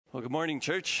Well, good morning,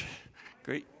 church.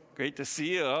 Great to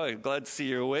see you. Oh, I'm glad to see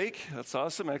you're awake. That's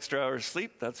awesome. Extra hours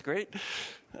sleep. That's great.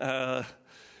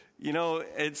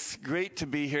 It's great to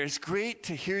be here. It's great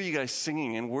to hear you guys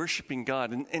singing and worshiping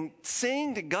God and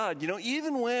saying to God,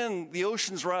 even when the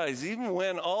oceans rise, even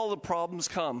when all the problems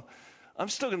come, I'm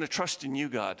still going to trust in you,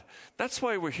 God. That's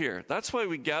why we're here. That's why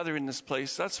we gather in this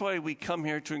place. That's why we come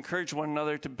here to encourage one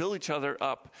another, to build each other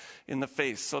up in the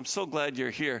faith. So I'm so glad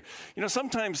you're here.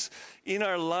 Sometimes in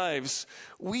our lives,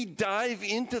 we dive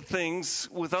into things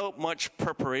without much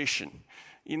preparation.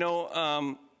 I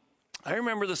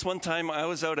remember this one time I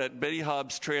was out at Betty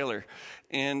Hobbs' trailer,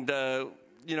 and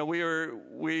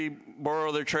we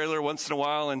borrow their trailer once in a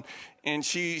while, and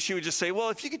she would just say, well,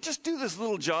 if you could just do this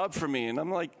little job for me. And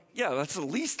I'm like, yeah, that's the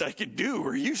least I could do.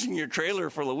 We're using your trailer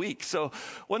for the week. So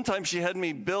one time she had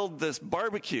me build this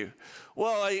barbecue.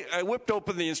 Well, I whipped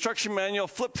open the instruction manual,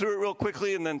 flipped through it real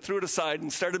quickly, and then threw it aside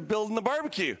and started building the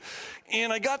barbecue.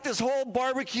 And I got this whole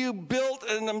barbecue built,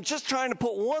 and I'm just trying to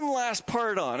put one last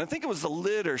part on. I think it was the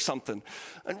lid or something.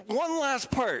 And one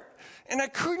last part. And I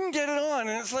couldn't get it on.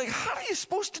 And it's like, how are you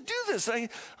supposed to do this? I'm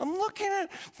looking at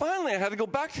it. Finally, I had to go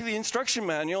back to the instruction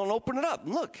manual and open it up.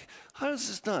 And look, how is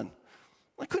this done?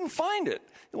 I couldn't find it.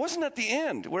 It wasn't at the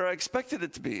end where I expected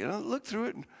it to be. And I looked through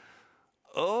it, and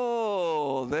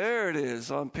oh, there it is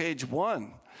on page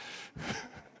 1.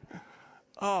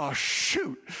 Oh,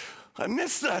 shoot. I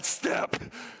missed that step.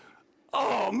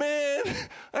 Oh, man.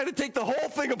 I had to take the whole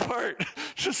thing apart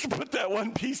just to put that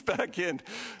one piece back in.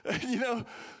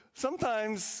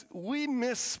 Sometimes we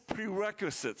miss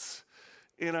prerequisites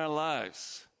in our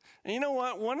lives. And you know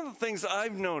what? One of the things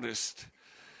I've noticed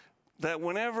that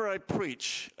whenever I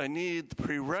preach, I need the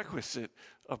prerequisite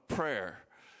of prayer.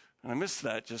 And I missed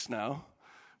that just now.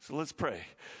 So let's pray.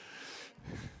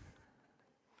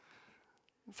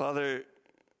 Father,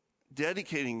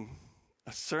 dedicating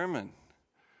a sermon,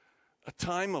 a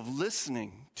time of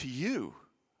listening to you,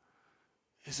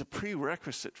 is a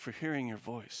prerequisite for hearing your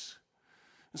voice.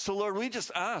 And so, Lord, we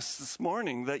just ask this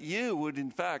morning that you would,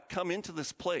 in fact, come into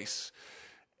this place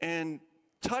and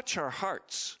touch our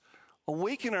hearts,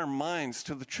 awaken our minds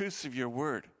to the truths of your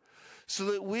word, so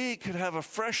that we could have a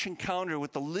fresh encounter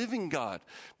with the living God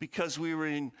because we were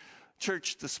in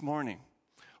church this morning.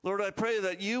 Lord, I pray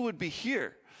that you would be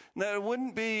here, and that it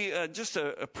wouldn't be just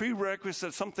a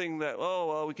prerequisite, something that,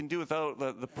 we can do without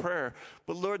the prayer.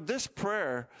 But Lord, this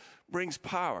prayer brings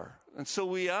power. And so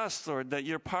we ask, Lord, that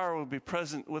your power will be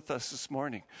present with us this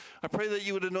morning. I pray that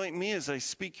you would anoint me as I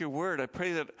speak your word. I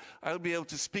pray that I would be able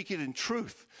to speak it in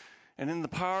truth and in the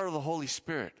power of the Holy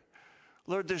Spirit.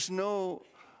 Lord, there's nothing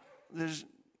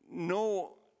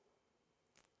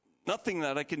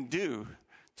that I can do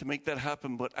to make that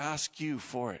happen but ask you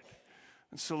for it.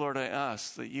 And so, Lord, I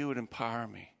ask that you would empower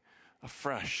me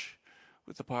afresh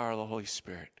with the power of the Holy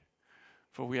Spirit.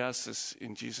 For we ask this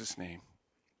in Jesus' name.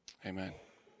 Amen.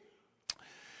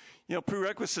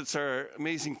 Prerequisites are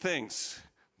amazing things.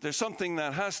 There's something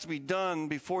that has to be done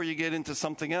before you get into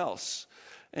something else.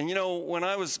 And, when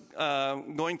I was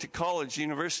going to college,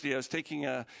 university, I was taking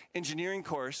an engineering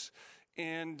course,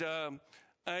 and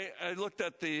I looked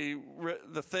at the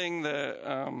thing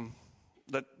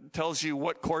that tells you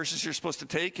what courses you're supposed to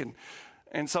take,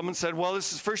 and someone said, well,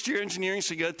 this is first year engineering,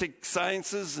 so you got to take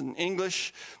sciences and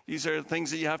English. These are the things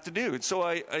that you have to do. And so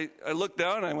I looked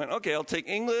down and I went, okay, I'll take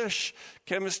English,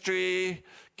 chemistry,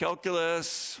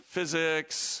 calculus,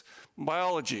 physics,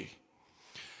 biology.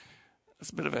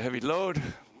 That's a bit of a heavy load,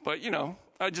 but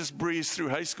I just breezed through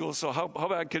high school, so how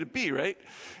bad could it be, right?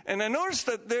 And I noticed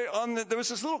that there was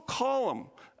this little column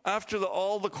after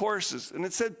all the courses, and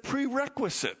it said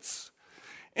prerequisites.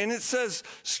 And it says,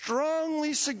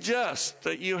 strongly suggest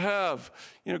that you have,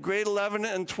 grade 11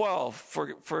 and 12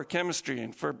 for chemistry,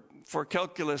 and for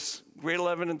calculus, grade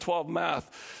 11 and 12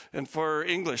 math, and for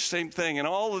English, same thing, and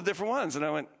all the different ones. And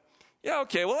I went, yeah,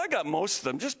 okay, well, I got most of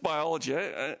them, just biology.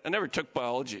 I never took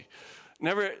biology.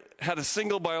 Never had a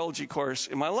single biology course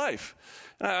in my life.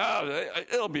 And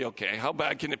it'll be okay. How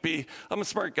bad can it be? I'm a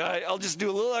smart guy. I'll just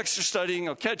do a little extra studying.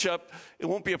 I'll catch up. It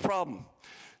won't be a problem.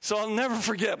 So I'll never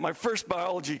forget my first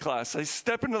biology class. I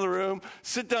step into the room,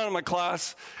 sit down in my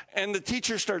class, and the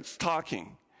teacher starts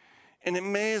talking. And it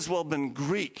may as well have been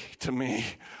Greek to me.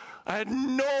 I had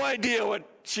no idea what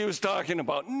she was talking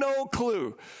about, no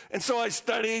clue. And so I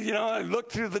studied, I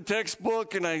looked through the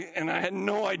textbook, and I had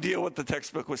no idea what the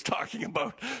textbook was talking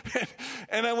about.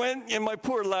 And I went, and my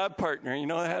poor lab partner,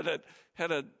 I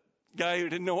had a guy who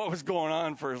didn't know what was going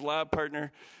on for his lab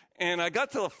partner. And I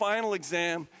got to the final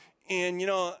exam, and,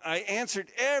 I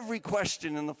answered every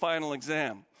question in the final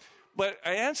exam. But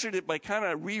I answered it by kind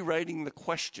of rewriting the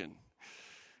question.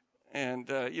 and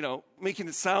making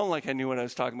it sound like I knew what I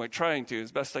was talking about, trying to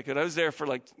as best I could. I was there for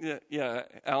like,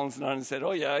 Alan's nodding and said,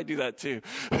 "Oh yeah, I do that too."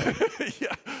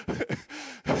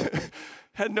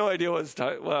 Had no idea what I was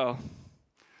talking. Well,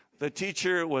 the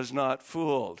teacher was not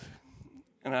fooled,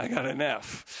 and I got an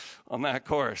F on that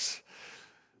course.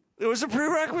 It was a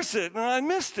prerequisite, and I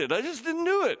missed it. I just didn't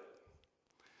do it.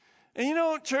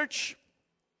 And church,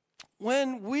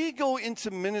 when we go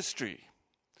into ministry,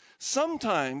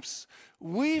 sometimes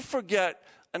we forget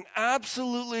an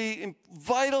absolutely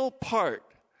vital part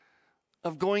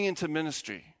of going into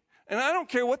ministry. And I don't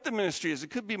care what the ministry is. It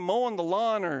could be mowing the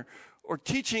lawn or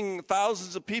teaching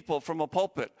thousands of people from a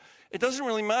pulpit. It doesn't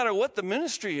really matter what the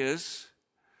ministry is.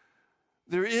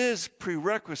 There is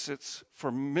prerequisites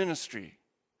for ministry,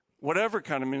 whatever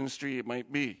kind of ministry it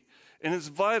might be. And it's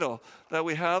vital that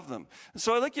we have them. And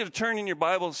so I'd like you to turn in your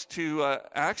Bibles to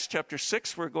Acts chapter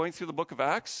 6. We're going through the book of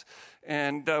Acts.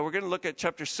 And we're going to look at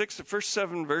chapter 6, the first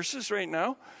 7 verses right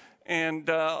now. And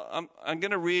I'm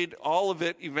going to read all of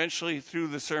it eventually through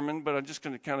the sermon, but I'm just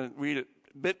going to kind of read it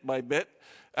bit by bit.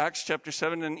 Acts chapter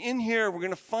 7. And in here, we're going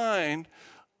to find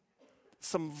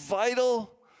some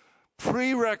vital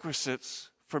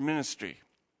prerequisites for ministry.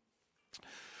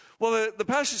 Well, the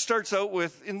passage starts out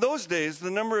with, in those days, the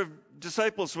number of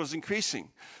disciples was increasing.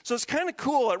 So it's kind of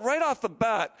cool. Right off the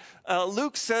bat,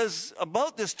 Luke says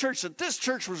about this church that this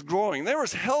church was growing. There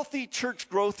was healthy church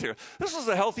growth here. This was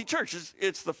a healthy church.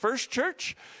 It's the first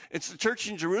church. It's the church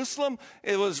in Jerusalem.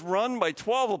 It was run by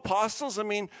 12 apostles. I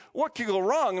mean, what could go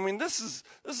wrong? I mean, this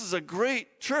is a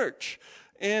great church.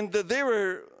 And they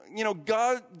were,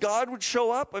 God would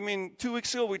show up. I mean, 2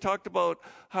 weeks ago we talked about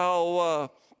how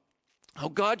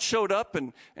God showed up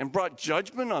and brought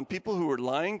judgment on people who were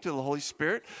lying to the Holy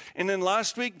Spirit. And then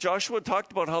last week, Joshua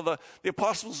talked about how the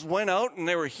apostles went out and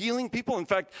they were healing people. In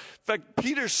fact,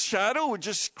 Peter's shadow would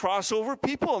just cross over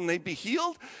people and they'd be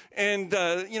healed. And,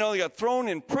 they got thrown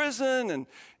in prison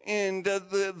and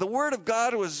the word of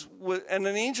God was, and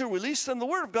an angel released them. The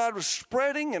word of God was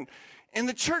spreading and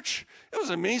the church, it was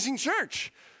an amazing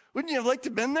church. Wouldn't you have liked to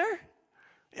have been there?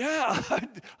 Yeah,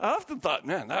 I often thought,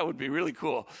 man, that would be really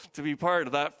cool to be part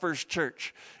of that first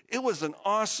church. It was an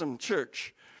awesome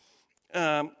church.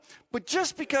 But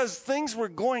just because things were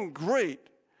going great,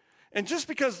 and just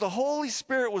because the Holy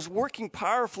Spirit was working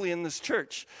powerfully in this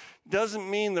church, doesn't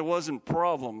mean there wasn't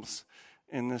problems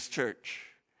in this church.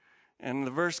 And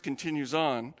the verse continues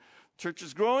on. Church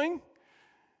is growing,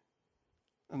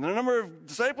 and the number of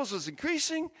disciples was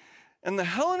increasing, and the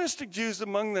Hellenistic Jews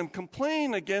among them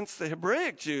complained against the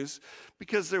Hebraic Jews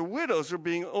because their widows were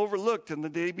being overlooked in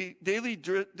the daily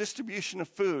distribution of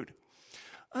food.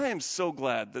 I am so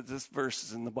glad that this verse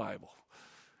is in the Bible.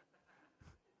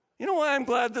 You know why I'm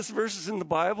glad this verse is in the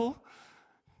Bible?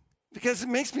 Because it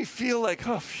makes me feel like,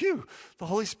 oh, phew, the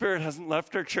Holy Spirit hasn't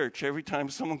left our church every time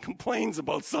someone complains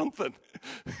about something.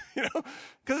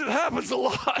 Because it happens a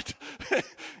lot.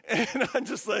 And I'm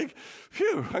just like,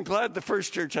 phew, I'm glad the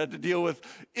first church had to deal with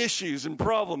issues and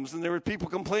problems. And there were people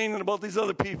complaining about these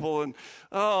other people. And,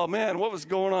 oh, man, what was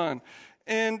going on?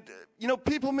 And,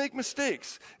 people make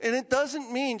mistakes. And it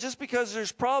doesn't mean just because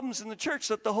there's problems in the church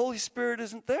that the Holy Spirit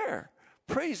isn't there.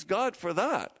 Praise God for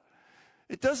that.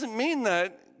 It doesn't mean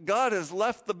that God has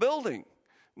left the building.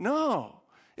 No.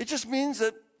 It just means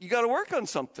that you got to work on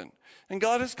something. And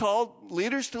God has called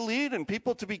leaders to lead and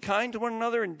people to be kind to one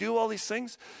another and do all these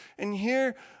things. And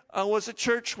here was a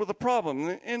church with a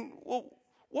problem. And what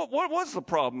was the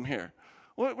problem here?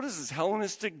 What is this,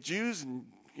 Hellenistic Jews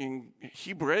and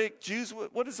Hebraic Jews?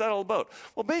 What is that all about?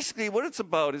 Well, basically what it's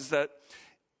about is that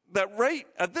right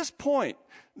at this point,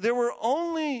 there were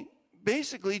only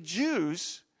basically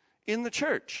Jews in the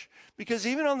church. Because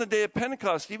even on the day of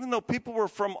Pentecost, even though people were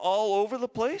from all over the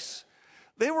place,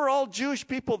 they were all Jewish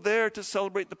people there to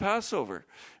celebrate the Passover.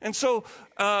 And so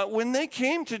when they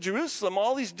came to Jerusalem,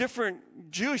 all these different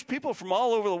Jewish people from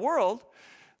all over the world,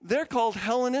 they're called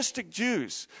Hellenistic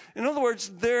Jews. In other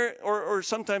words, or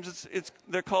sometimes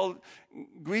they're called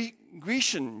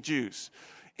Grecian Jews.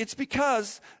 It's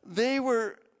because they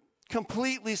were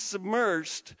completely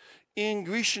submerged in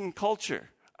Grecian culture.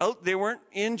 They weren't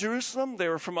in Jerusalem. They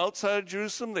were from outside of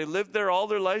Jerusalem. They lived there all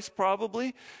their lives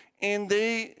probably. And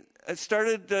they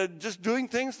started just doing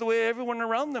things the way everyone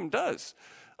around them does.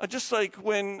 Just like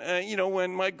when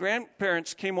my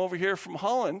grandparents came over here from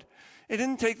Holland, it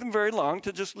didn't take them very long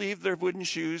to just leave their wooden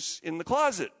shoes in the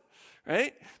closet,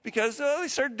 right? Because they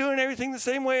started doing everything the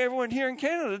same way everyone here in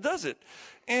Canada does it.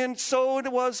 And so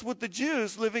it was with the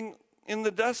Jews living in the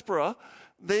diaspora.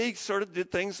 They sort of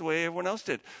did things the way everyone else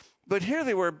did. But here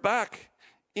they were back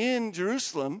in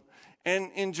Jerusalem, and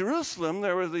in Jerusalem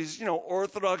there were these,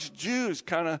 Orthodox Jews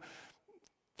kind of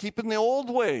keeping the old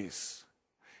ways.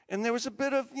 And there was a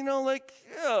bit of,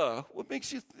 what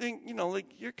makes you think,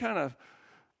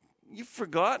 you've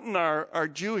forgotten our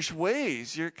Jewish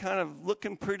ways. You're kind of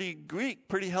looking pretty Greek,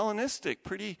 pretty Hellenistic,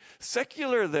 pretty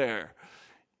secular there.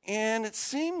 And it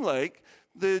seemed like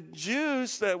the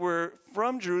Jews that were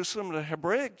from Jerusalem, the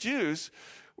Hebraic Jews,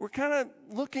 were kind of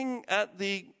looking at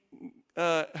the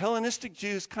Hellenistic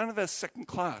Jews kind of as second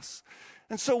class.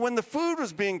 And so when the food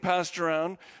was being passed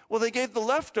around, well, they gave the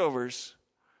leftovers,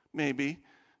 maybe,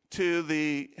 to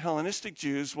the Hellenistic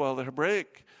Jews, while the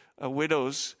Hebraic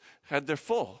widows had their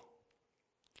full.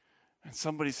 And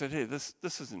somebody said, hey, this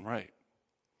isn't right.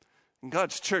 In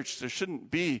God's church, there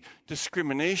shouldn't be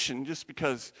discrimination just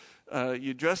because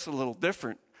you dress a little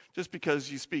different. Just because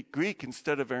you speak Greek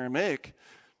instead of Aramaic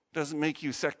doesn't make you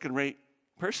a second-rate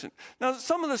person. Now,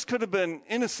 some of this could have been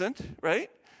innocent, right?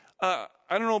 I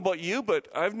don't know about you, but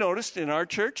I've noticed in our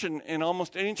church and in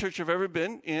almost any church I've ever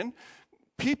been in,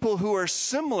 people who are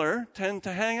similar tend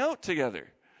to hang out together.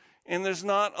 And there's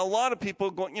not a lot of people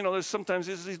going, there's sometimes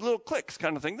these little cliques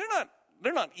kind of thing.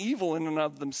 They're not evil in and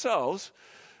of themselves,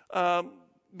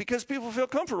 because people feel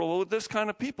comfortable with this kind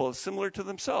of people, similar to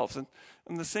themselves, and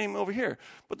the same over here.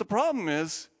 But the problem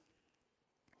is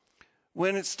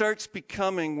when it starts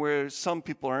becoming where some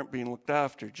people aren't being looked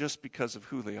after just because of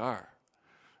who they are.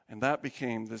 And that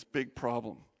became this big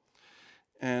problem.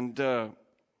 And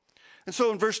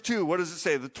so in verse 2, what does it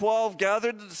say? The 12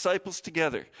 gathered the disciples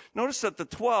together. Notice that the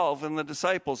 12 and the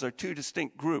disciples are two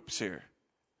distinct groups here.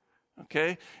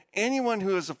 Okay? Anyone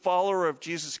who is a follower of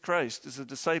Jesus Christ is a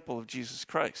disciple of Jesus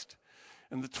Christ.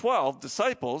 And the 12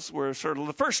 disciples were sort of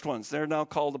the first ones. They're now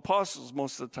called apostles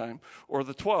most of the time, or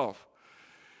the 12.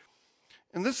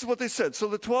 And this is what they said. So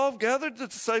the 12 gathered the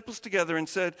disciples together and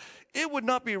said, it would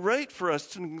not be right for us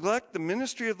to neglect the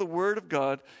ministry of the word of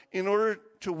God in order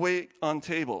to wait on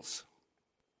tables.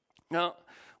 Now,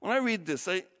 when I read this,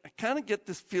 I kind of get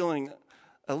this feeling,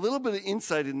 a little bit of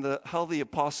insight into how the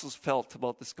apostles felt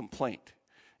about this complaint.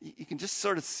 You can just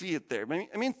sort of see it there.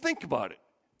 I mean, think about it.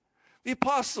 The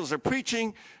apostles are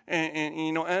preaching,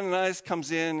 and Ananias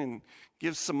comes in and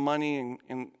gives some money,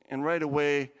 and right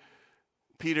away,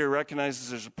 Peter recognizes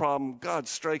there's a problem. God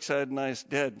strikes Ananias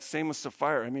dead. Same with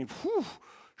Sapphira. I mean,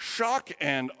 shock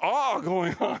and awe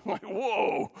going on. Like,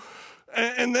 whoa.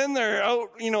 And then they're out,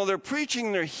 they're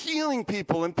preaching, they're healing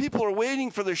people, and people are waiting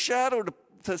for their shadow to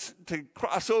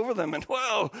cross over them, and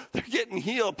wow, they're getting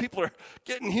healed. People are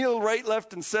getting healed right,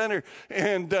 left, and center,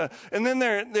 and then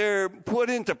they're put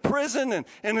into prison, and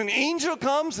an angel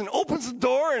comes and opens the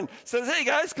door and says, hey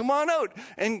guys, come on out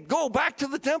and go back to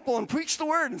the temple and preach the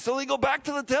word. And so they go back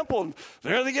to the temple, and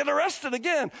there they get arrested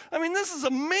again. I mean, this is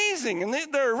amazing. And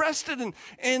they're arrested,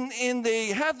 and they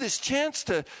have this chance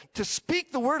to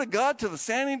speak the word of God to the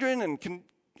Sanhedrin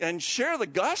and share the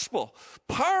gospel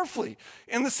powerfully.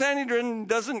 And the Sanhedrin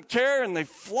doesn't care, and they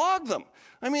flog them.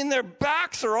 I mean, their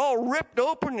backs are all ripped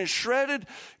open and shredded,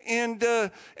 and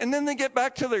then they get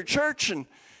back to their church, and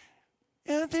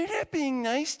they're not being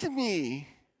nice to me.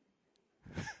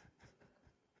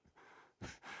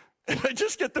 And I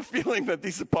just get the feeling that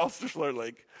these apostles are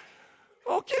like,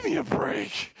 oh, give me a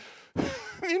break.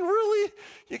 I mean, really?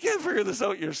 You can't figure this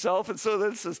out yourself. And so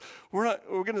then it says, we're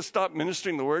going to stop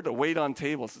ministering the word to wait on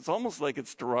tables. It's almost like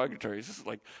it's derogatory. It's just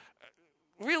like,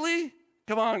 really?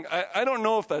 Come on. I don't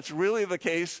know if that's really the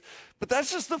case, but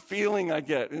that's just the feeling I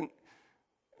get. And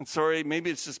sorry,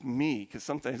 maybe it's just me, because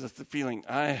sometimes that's the feeling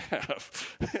I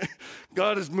have.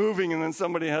 God is moving, and then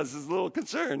somebody has this little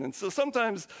concern. And so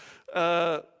sometimes,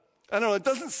 I don't know, it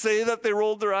doesn't say that they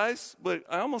rolled their eyes, but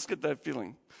I almost get that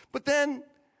feeling. But then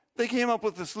they came up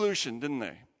with a solution, didn't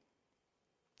they?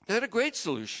 They had a great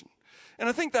solution. And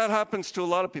I think that happens to a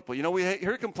lot of people. We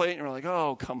hear a complaint, and we're like,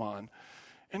 oh, come on.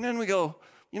 And then we go,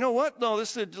 you know what? No,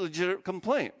 this is a legit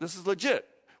complaint. This is legit.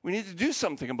 We need to do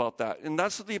something about that. And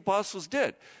that's what the apostles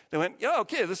did. They went, yeah,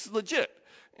 okay, this is legit.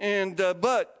 And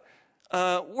but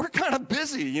we're kind of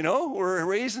busy, We're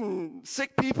raising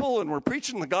sick people, and we're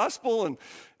preaching the gospel.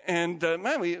 And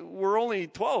man, we're only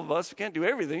 12 of us. We can't do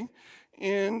everything.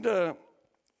 And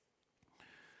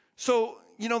so,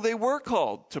 they were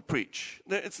called to preach.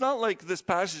 It's not like this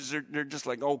passage, they're just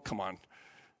like, oh, come on.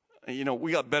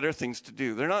 We got better things to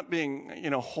do. They're not being,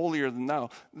 holier than thou.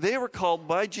 They were called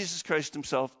by Jesus Christ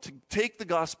himself to take the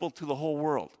gospel to the whole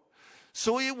world.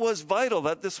 So it was vital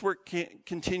that this work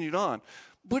continued on.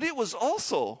 But it was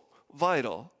also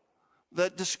vital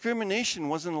that discrimination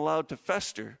wasn't allowed to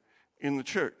fester in the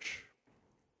church.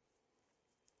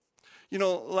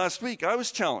 Last week I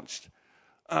was challenged.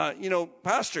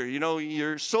 Pastor,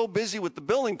 you're so busy with the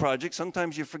building project,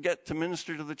 sometimes you forget to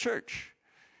minister to the church.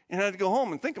 And I had to go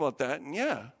home and think about that. And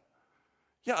yeah,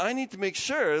 I need to make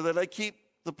sure that I keep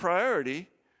the priority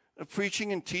of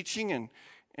preaching and teaching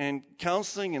and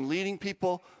counseling and leading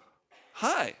people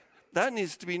high. That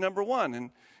needs to be number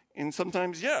one. And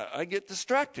sometimes, I get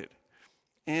distracted.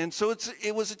 And so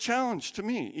it was a challenge to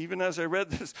me, even as I read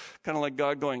this, kind of like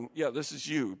God going, this is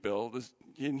you, Bill. This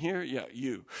in here? Yeah,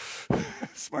 you.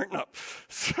 Smarten up.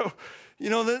 So,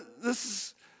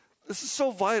 this is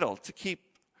so vital to keep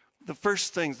the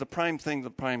first things, the prime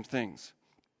things.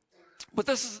 But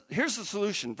here's the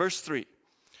solution, verse 3.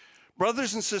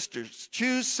 Brothers and sisters,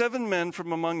 choose 7 men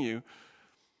from among you.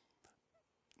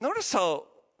 Notice how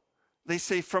they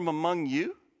say from among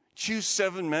you. Choose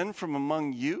 7 men from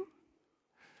among you.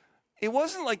 It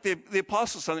wasn't like the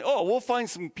apostles saying, we'll find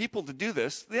some people to do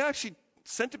this. They actually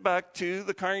sent it back to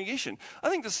the congregation. I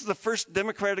think this is the first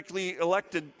democratically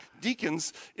elected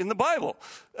deacons in the Bible.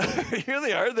 Here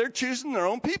they are. They're choosing their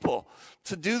own people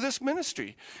to do this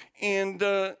ministry. And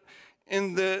it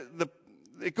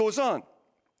goes on.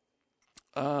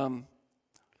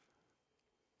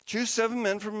 Choose 7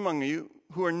 men from among you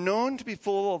who are known to be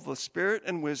full of the Spirit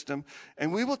and wisdom,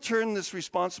 and we will turn this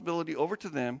responsibility over to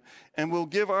them, and we'll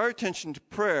give our attention to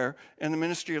prayer and the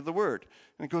ministry of the word.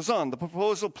 And it goes on. The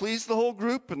proposal pleased the whole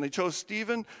group, and they chose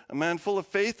Stephen, a man full of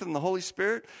faith and the Holy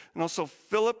Spirit, and also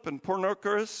Philip and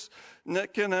Prochorus,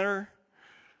 Nicanor,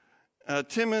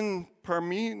 Timon,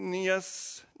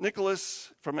 Parmenius,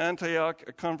 Nicholas from Antioch,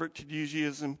 a convert to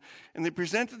Judaism. And they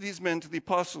presented these men to the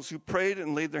apostles, who prayed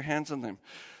and laid their hands on them.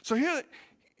 So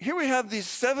here we have these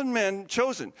 7 men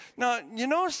chosen. Now, you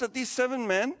notice that these 7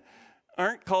 men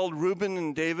aren't called Reuben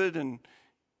and David, and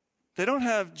they don't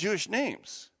have Jewish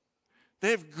names. They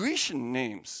have Grecian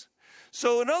names.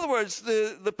 So in other words,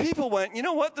 the people went, you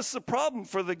know what, this is a problem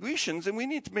for the Grecians, and we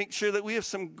need to make sure that we have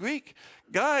some Greek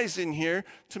guys in here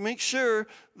to make sure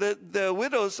that the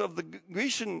widows of the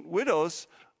Grecian widows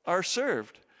are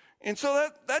served. And so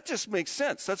that just makes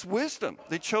sense. That's wisdom.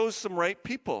 They chose some right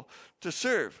people to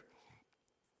serve.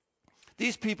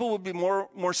 These people would be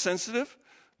more sensitive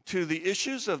to the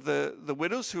issues of the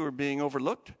widows who are being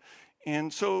overlooked.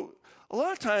 And so a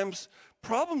lot of times,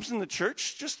 problems in the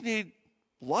church just need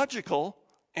logical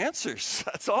answers.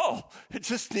 That's all. It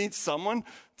just needs someone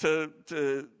to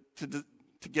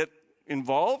get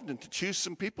involved and to choose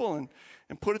some people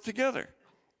and put it together.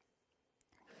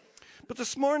 But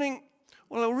this morning,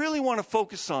 what I really want to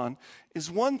focus on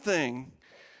is one thing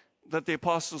that the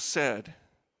apostles said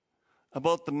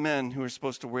about the men who are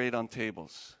supposed to wait on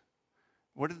tables.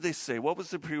 What did they say? What was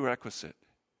the prerequisite?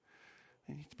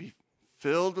 They need to be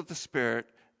filled with the Spirit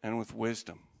and with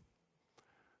wisdom.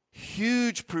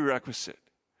 Huge prerequisite.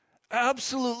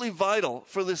 Absolutely vital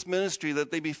for this ministry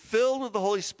that they be filled with the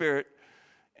Holy Spirit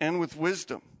and with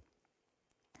wisdom.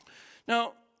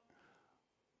 Now,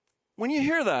 when you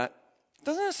hear that,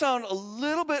 doesn't it sound a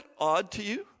little bit odd to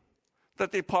you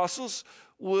that the apostles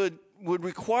would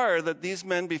require that these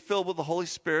men be filled with the Holy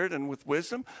Spirit and with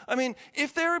wisdom? I mean,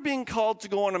 if they were being called to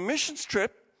go on a missions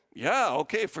trip,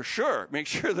 okay, for sure. Make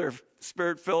sure they're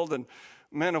Spirit-filled and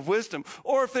men of wisdom.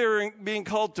 Or if they were being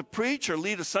called to preach or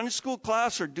lead a Sunday school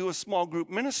class or do a small group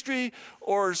ministry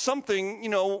or something,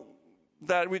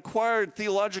 that required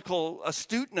theological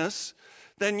astuteness,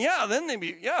 then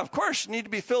of course, need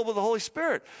to be filled with the Holy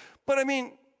Spirit. But I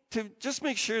mean, to just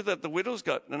make sure that the widows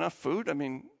got enough food, I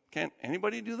mean, can't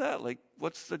anybody do that? Like,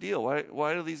 what's the deal?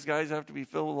 Why do these guys have to be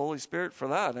filled with the Holy Spirit for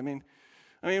that? I mean,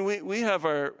 we have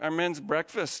our men's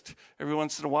breakfast every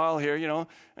once in a while here,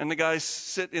 and the guys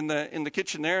sit in the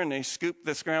kitchen there and they scoop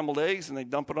the scrambled eggs and they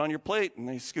dump it on your plate, and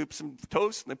they scoop some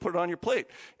toast and they put it on your plate.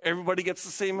 Everybody gets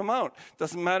the same amount.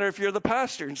 Doesn't matter if you're the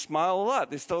pastor and smile a lot.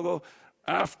 They still go,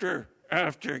 after,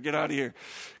 get out of here.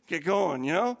 Get going,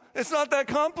 It's not that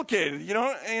complicated,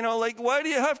 like, why do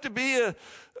you have to be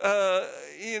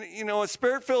a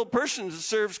Spirit-filled person to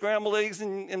serve scrambled eggs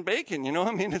and bacon,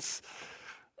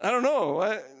 I don't know.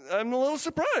 I'm a little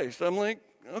surprised. I'm like,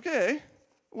 okay,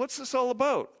 what's this all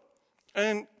about?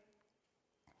 And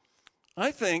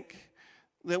I think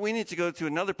that we need to go to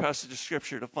another passage of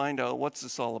Scripture to find out what's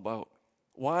this all about.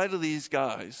 Why do these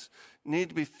guys need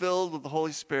to be filled with the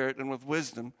Holy Spirit and with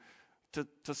wisdom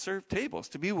to serve tables,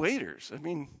 to be waiters? I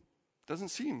mean, it doesn't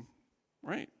seem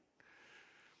right.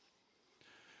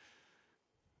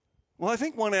 Well, I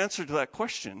think one answer to that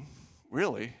question,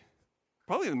 really,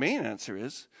 probably the main answer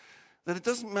is that it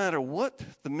doesn't matter what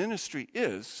the ministry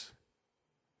is,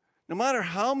 no matter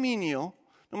how menial,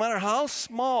 no matter how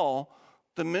small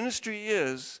the ministry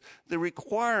is, the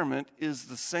requirement is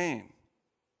the same.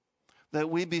 That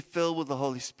we be filled with the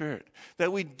Holy Spirit.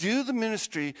 That we do the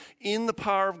ministry in the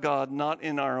power of God, not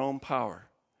in our own power.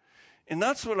 And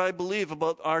that's what I believe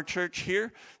about our church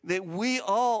here, that we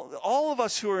all of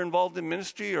us who are involved in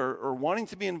ministry or wanting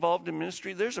to be involved in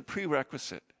ministry, there's a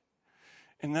prerequisite.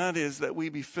 And that is that we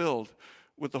be filled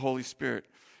with the Holy Spirit.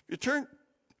 You turn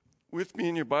with me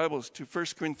in your Bibles to 1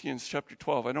 Corinthians chapter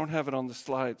 12. I don't have it on the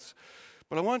slides.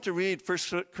 But I want to read 1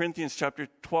 Corinthians chapter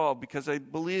 12 because I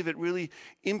believe it really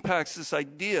impacts this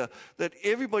idea that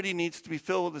everybody needs to be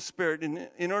filled with the Spirit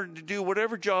in order to do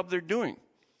whatever job they're doing.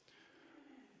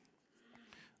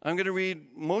 I'm going to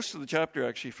read most of the chapter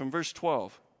actually from verse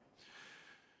 12.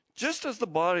 Just as the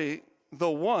body,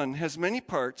 though one, has many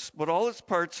parts, but all its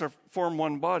parts form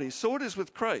one body, so it is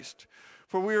with Christ.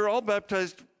 For we are all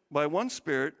baptized by one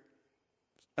Spirit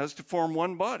as to form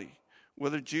one body.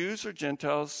 Whether Jews or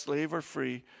Gentiles, slave or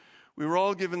free, we were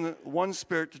all given the one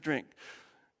Spirit to drink.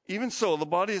 Even so, the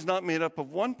body is not made up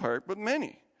of one part, but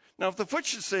many. Now, if the foot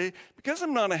should say, because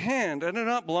I'm not a hand, I do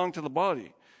not belong to the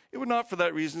body, it would not for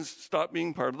that reason stop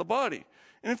being part of the body.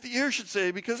 And if the ear should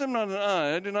say, because I'm not an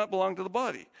eye, I do not belong to the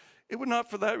body, it would not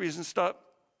for that reason stop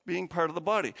being part of the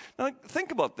body. Now,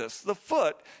 think about this. The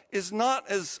foot is not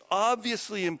as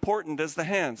obviously important as the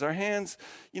hands. Our hands,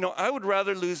 I would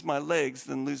rather lose my legs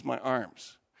than lose my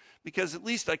arms because at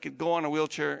least I could go on a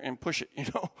wheelchair and push it,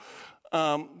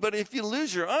 But if you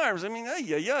lose your arms,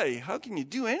 how can you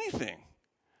do anything?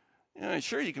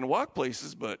 Sure, you can walk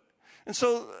places, and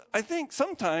so I think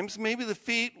sometimes maybe the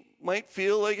feet might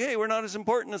feel like, hey, we're not as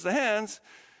important as the hands.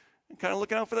 And kind of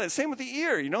looking out for that. Same with the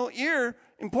ear, ear,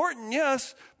 important,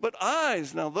 yes, but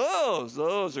eyes, now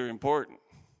those are important.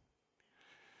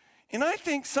 And I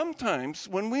think sometimes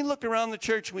when we look around the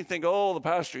church and we think, oh, the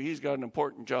pastor, he's got an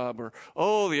important job, or,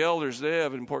 oh, the elders, they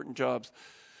have important jobs.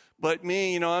 But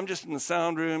me, I'm just in the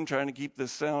sound room trying to keep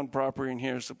this sound proper in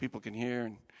here so people can hear,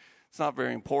 and it's not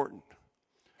very important.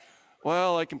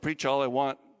 Well, I can preach all I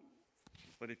want,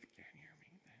 but if you can't hear me,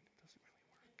 then it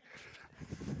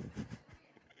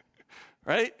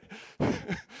doesn't really work.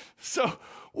 Right? So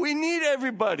we need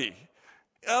everybody.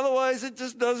 Otherwise, it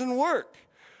just doesn't work.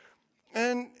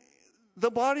 And the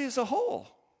body is a whole.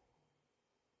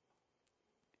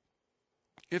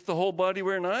 If the whole body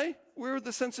were an eye, where would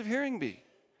the sense of hearing be?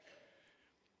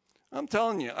 I'm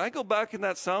telling you, I go back in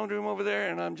that sound room over there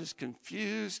and I'm just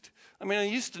confused. I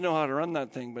used to know how to run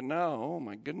that thing, but now, oh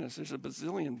my goodness, there's a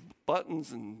bazillion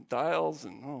buttons and dials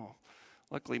and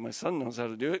luckily my son knows how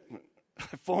to do it.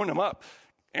 I phone him up.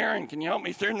 Aaron, can you help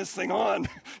me turn this thing on?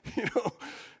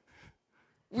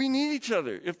 We need each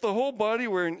other. If the whole body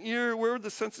were an ear, where would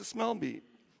the sense of smell be?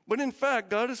 But in fact,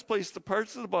 God has placed the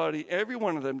parts of the body, every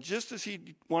one of them, just as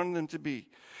he wanted them to be.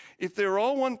 If they were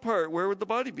all one part, where would the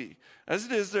body be? As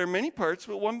it is, there are many parts,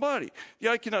 but one body. The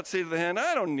eye cannot say to the hand,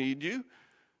 I don't need you.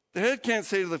 The head can't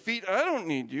say to the feet, I don't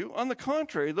need you. On the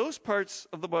contrary, those parts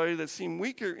of the body that seem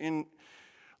weaker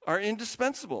are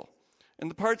indispensable. And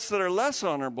the parts that are less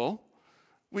honorable,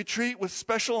 we treat with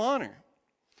special honor.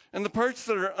 And the parts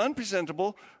that are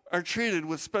unpresentable are treated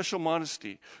with special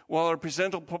modesty, while our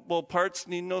presentable parts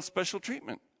need no special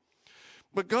treatment.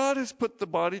 But God has put the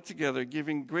body together,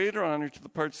 giving greater honor to the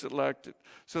parts that lacked it,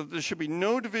 so that there should be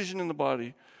no division in the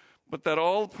body, but that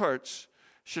all parts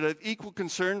should have equal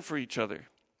concern for each other.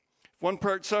 If one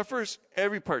part suffers,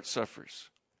 every part suffers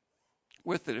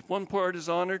with it. If one part is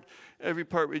honored, every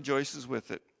part rejoices with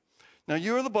it. Now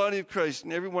you are the body of Christ,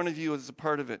 and every one of you is a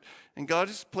part of it. And God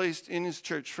has placed in his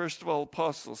church, first of all,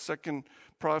 apostles, second,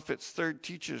 prophets, third,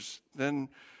 teachers, then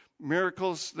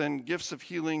miracles, then gifts of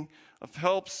healing, of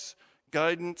helps,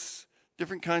 guidance,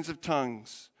 different kinds of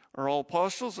tongues. Are all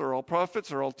apostles? Are all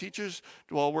prophets? Are all teachers?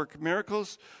 Do all work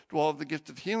miracles? Do all have the gift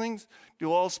of healings?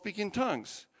 Do all speak in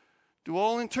tongues? Do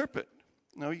all interpret?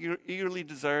 Now you eagerly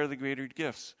desire the greater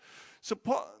gifts. So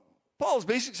Paul is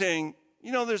basically saying,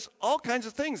 there's all kinds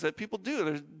of things that people do.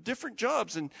 There's different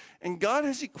jobs, and God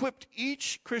has equipped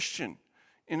each Christian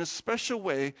in a special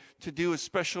way to do a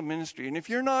special ministry. And if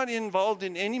you're not involved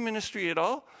in any ministry at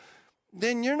all,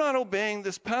 then you're not obeying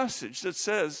this passage that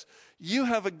says you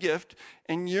have a gift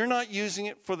and you're not using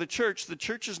it for the church. The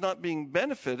church is not being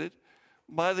benefited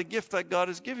by the gift that God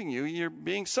is giving you. You're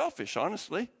being selfish,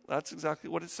 honestly. That's exactly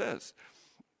what it says.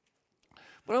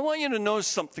 But I want you to know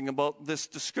something about this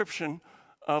description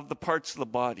of the parts of the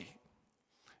body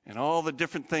and all the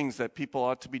different things that people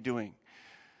ought to be doing.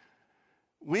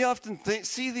 We often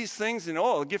see these things in,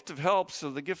 the gift of helps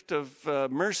or the gift of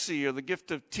mercy or the gift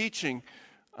of teaching.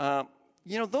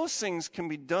 Those things can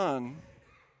be done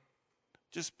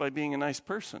just by being a nice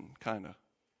person, kind of.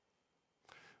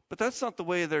 But that's not the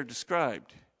way they're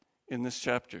described in this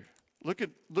chapter. Look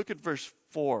at verse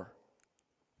 4,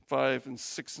 5, and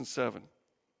 6, and 7.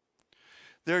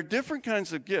 There are different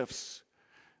kinds of gifts,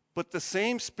 but the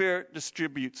same Spirit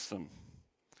distributes them.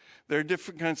 There are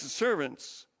different kinds of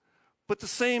servants, but the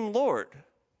same Lord.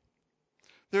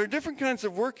 There are different kinds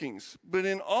of workings, but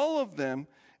in all of them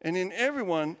and in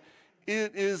everyone,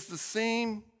 it is the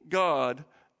same God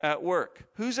at work.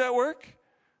 Who's at work?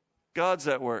 God's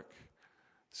at work.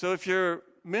 So if your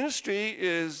ministry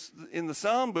is in the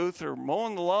sound booth or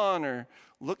mowing the lawn or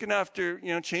looking after,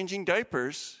 changing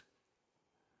diapers,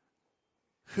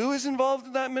 who is involved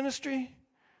in that ministry?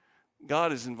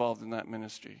 God is involved in that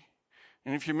ministry.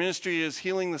 And if your ministry is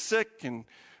healing the sick and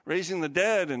raising the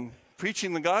dead and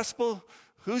preaching the gospel,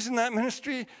 who's in that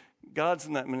ministry? God's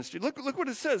in that ministry. Look what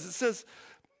it says. It says,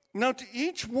 now to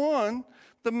each one,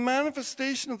 the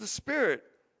manifestation of the Spirit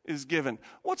is given.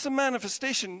 What's a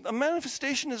manifestation? A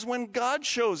manifestation is when God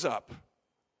shows up.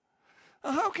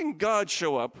 Now, how can God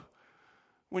show up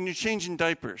when you're changing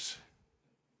diapers?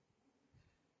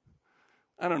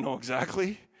 I don't know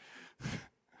exactly.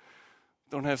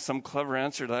 Don't have some clever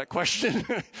answer to that question.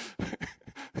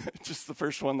 Just the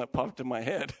first one that popped in my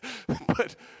head.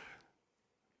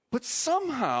 But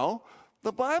somehow,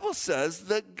 the Bible says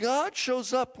that God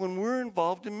shows up when we're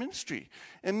involved in ministry.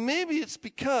 And maybe it's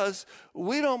because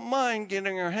we don't mind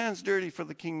getting our hands dirty for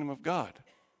the kingdom of God.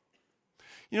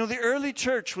 The early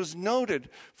church was noted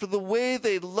for the way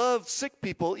they loved sick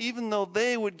people. Even though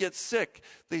they would get sick,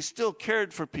 they still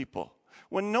cared for people.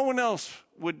 When no one else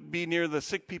would be near the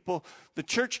sick people, the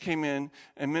church came in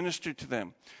and ministered to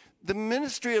them. The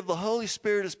ministry of the Holy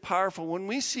Spirit is powerful. When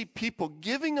we see people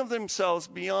giving of themselves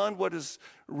beyond what is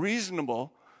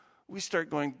reasonable, we start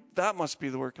going, that must be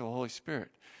the work of the Holy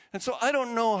Spirit. And so I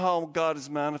don't know how God is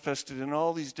manifested in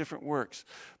all these different works,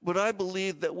 but I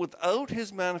believe that without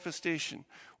his manifestation,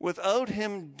 without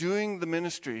him doing the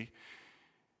ministry,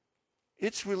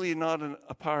 it's really not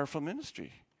a powerful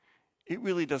ministry. It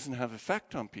really doesn't have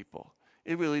effect on people.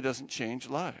 It really doesn't change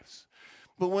lives.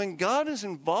 But when God is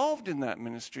involved in that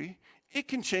ministry, it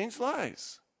can change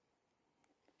lives.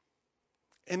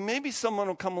 And maybe someone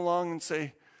will come along and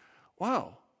say,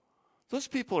 wow, those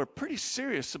people are pretty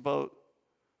serious about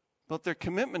their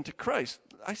commitment to Christ.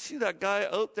 I see that guy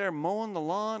out there mowing the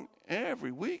lawn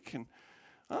every week, and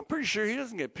I'm pretty sure he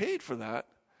doesn't get paid for that.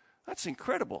 That's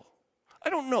incredible. I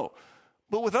don't know.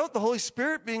 But without the Holy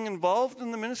Spirit being involved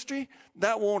in the ministry,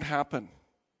 that won't happen.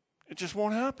 It just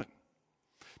won't happen.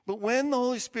 But when the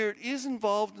Holy Spirit is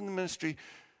involved in the ministry,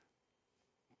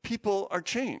 people are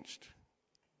changed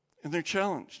and they're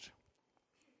challenged.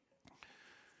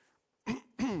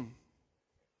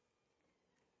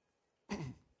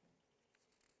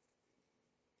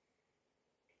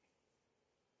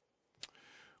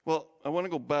 Well, I want to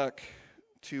go back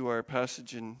to our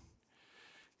passage in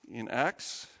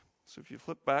Acts. So if you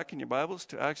flip back in your Bibles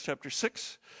to Acts chapter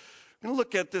 6, I'm going to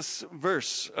look at this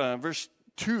verse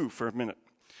 2 for a minute.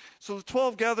 So the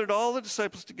 12 gathered all the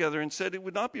disciples together and said, it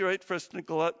would not be right for us to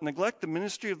neglect the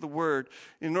ministry of the word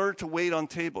in order to wait on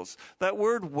tables. That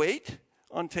word wait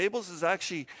on tables is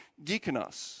actually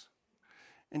diakonos.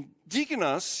 And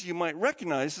diakonos, you might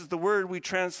recognize, is the word we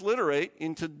transliterate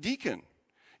into deacon.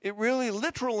 It really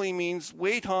literally means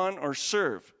wait on or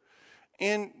serve.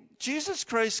 And Jesus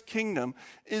Christ's kingdom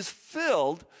is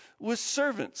filled with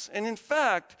servants. And in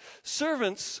fact,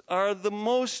 servants are the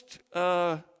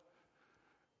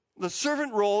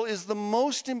servant role is the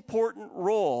most important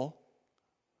role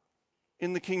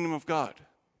in the kingdom of God.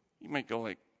 You might go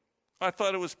like, I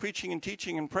thought it was preaching and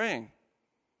teaching and praying.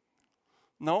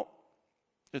 No,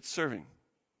 it's serving.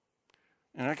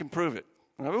 And I can prove it.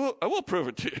 I will prove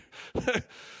it to you.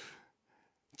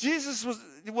 Jesus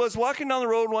was walking down the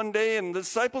road one day, and the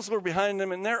disciples were behind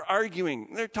him, and they're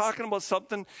arguing. They're talking about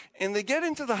something, and they get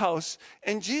into the house,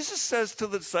 and Jesus says to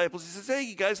the disciples, he says, hey,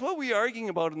 you guys, what were you arguing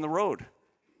about in the road?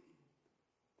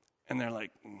 And they're like,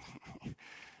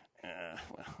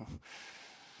 well.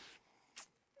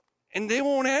 And they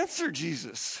won't answer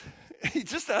Jesus. He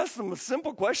just asked them a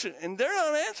simple question, and they're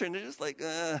not answering. They're just like,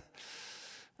 I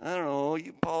don't know,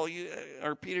 Paul,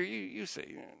 or Peter, you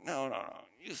say. No,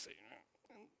 you say.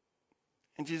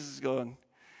 And Jesus is going,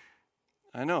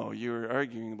 I know, you were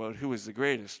arguing about who was the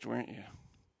greatest, weren't you? And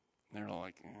they're all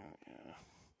like, yeah.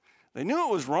 They knew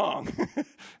it was wrong.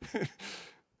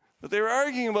 But they were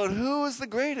arguing about who was the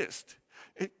greatest.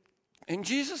 And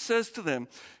Jesus says to them,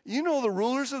 you know the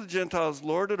rulers of the Gentiles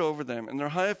lord it over them, and their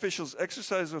high officials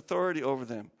exercise authority over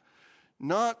them.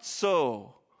 Not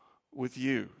so with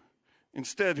you.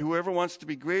 Instead, whoever wants to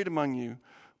be great among you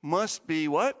must be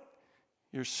what?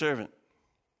 Your servant.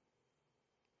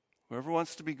 Whoever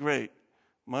wants to be great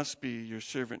must be your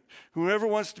servant. Whoever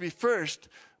wants to be first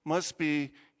must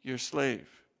be your slave.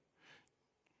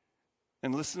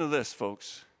 And listen to this,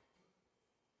 folks.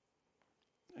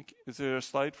 Is there a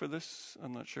slide for this?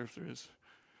 I'm not sure if there is.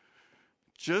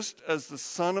 Just as the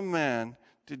Son of Man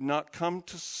did not come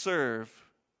to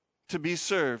be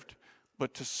served,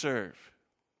 but to serve.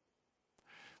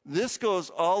 This goes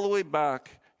all the way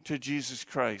back to Jesus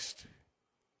Christ.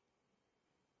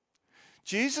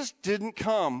 Jesus didn't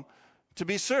come to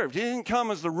be served. He didn't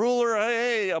come as the ruler.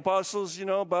 Hey, apostles,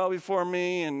 bow before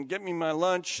me and get me my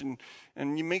lunch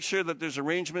and you make sure that there's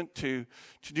arrangement to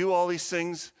do all these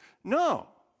things. No.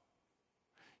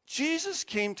 Jesus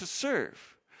came to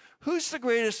serve. Who's the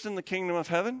greatest in the kingdom of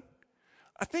heaven?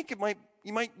 I think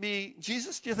you might be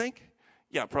Jesus, do you think?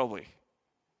 Yeah, probably.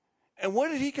 And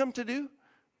what did he come to do?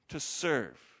 To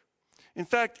serve. In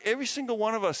fact, every single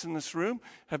one of us in this room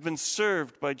have been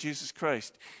served by Jesus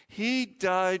Christ. He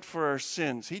died for our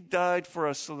sins. He died for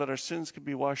us so that our sins could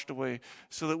be washed away,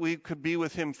 so that we could be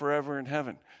with him forever in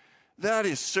heaven. That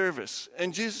is service.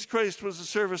 And Jesus Christ was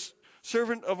a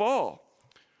servant of all.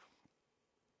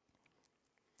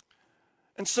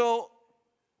 And so,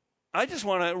 I just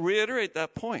want to reiterate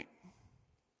that point.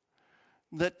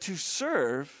 That to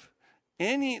serve,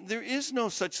 there is no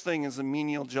such thing as a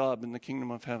menial job in the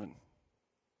kingdom of heaven.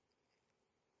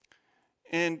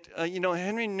 And,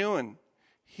 Henry Nouwen,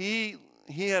 he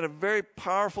had a very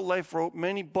powerful life, wrote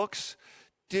many books,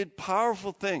 did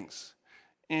powerful things,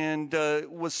 and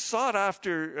was sought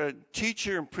after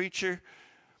teacher and preacher.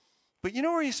 But you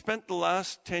know where he spent the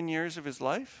last 10 years of his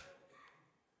life?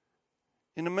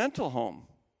 In a mental home.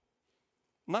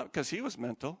 Not because he was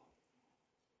mental,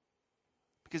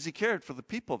 because he cared for the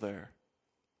people there.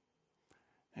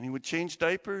 And he would change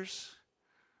diapers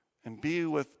and be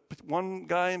with one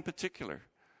guy in particular.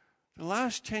 The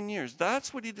last 10 years,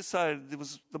 that's what he decided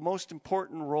was the most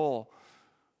important role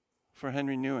for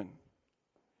Henry Nouwen,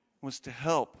 was to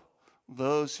help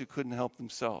those who couldn't help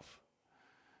themselves.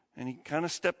 And he kind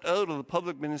of stepped out of the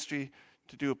public ministry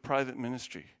to do a private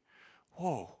ministry.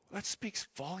 Whoa, that speaks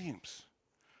volumes.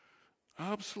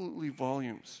 Absolutely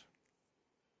volumes.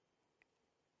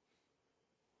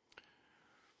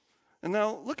 And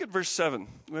now look at verse 7.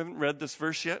 We haven't read this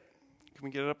verse yet. Can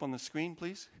we get it up on the screen,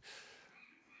 please?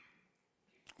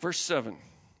 Verse 7.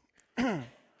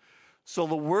 So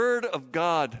the word of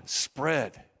God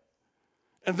spread,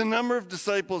 and the number of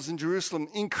disciples in Jerusalem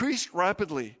increased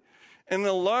rapidly, and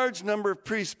a large number of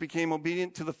priests became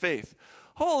obedient to the faith.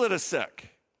 Hold it a sec.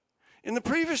 In the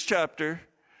previous chapter,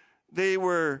 they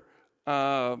were,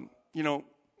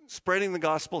 spreading the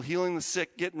gospel, healing the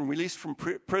sick, getting released from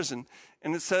prison,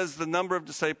 and it says the number of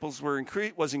disciples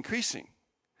was increasing.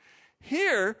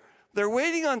 Here, they're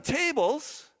waiting on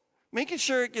tables, making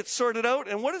sure it gets sorted out,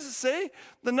 and what does it say?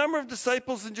 The number of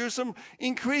disciples in Jerusalem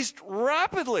increased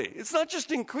rapidly. It's not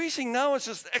just increasing now, it's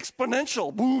just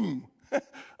exponential. Boom.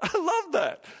 I love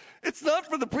that. It's not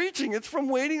for the preaching. It's from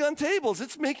waiting on tables.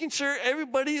 It's making sure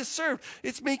everybody is served.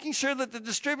 It's making sure that the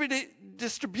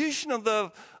distribution of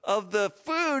the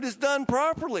food is done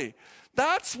properly.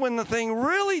 That's when the thing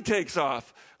really takes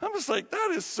off. I'm just like,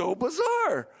 that is so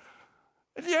bizarre.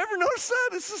 Have you ever noticed that?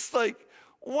 It's just like,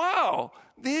 wow.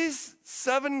 These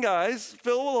 7 guys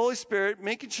filled with the Holy Spirit,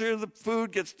 making sure the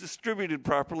food gets distributed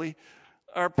properly,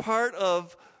 are part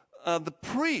of the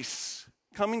priests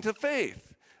coming to faith.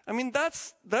 I mean,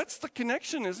 that's the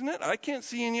connection, isn't it? I can't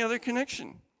see any other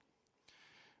connection.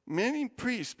 Many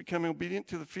priests becoming obedient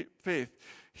to the faith.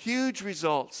 Huge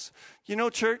results.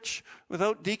 Church,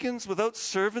 without deacons, without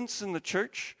servants in the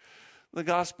church, the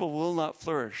gospel will not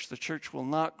flourish. The church will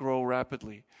not grow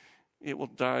rapidly. It will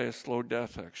die a slow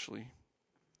death, actually.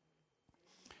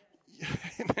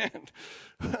 Amen.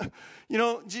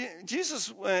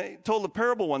 Jesus told a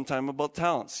parable one time about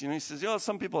talents. He says,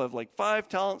 some people have like 5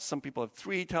 talents, some people have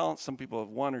 3 talents, some people have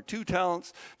 1 or 2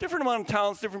 talents. Different amount of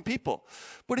talents, different people.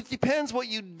 But it depends what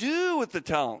you do with the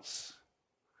talents,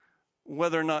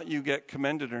 whether or not you get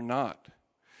commended or not.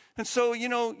 And so,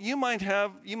 you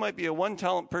might be a 1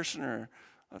 talent person or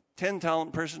a 10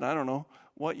 talent person. I don't know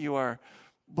what you are.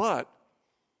 But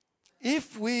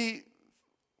if we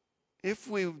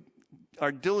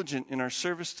are diligent in our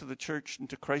service to the church and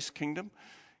to Christ's kingdom,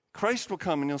 Christ will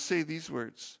come and he'll say these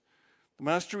words. The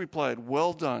master replied,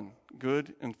 "Well done,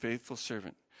 good and faithful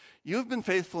servant. You have been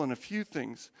faithful in a few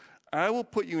things. I will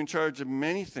put you in charge of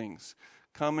many things.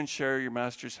 Come and share your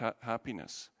master's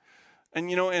happiness." And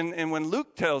and when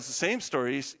Luke tells the same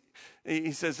story,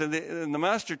 he says, and the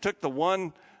master took the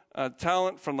 1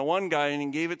 talent from the 1 guy and he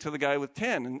gave it to the guy with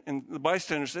 10. And the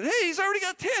bystander said, "Hey, he's already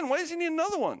got 10. Why does he need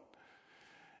another one?"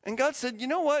 And God said, "You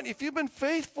know what? If you've been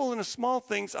faithful in the small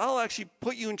things, I'll actually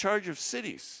put you in charge of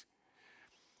cities."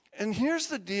 And here's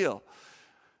the deal.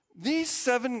 These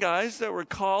 7 guys that were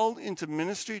called into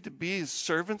ministry to be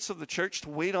servants of the church, to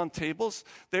wait on tables,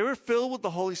 they were filled with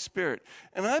the Holy Spirit.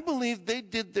 And I believe they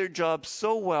did their job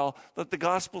so well that the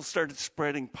gospel started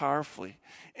spreading powerfully.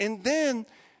 And then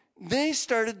they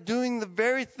started doing the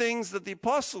very things that the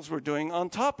apostles were doing. On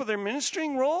top of their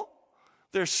ministering role,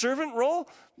 their servant role,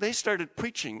 they started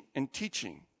preaching and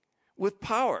teaching with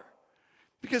power.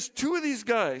 Because 2 of these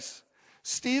guys,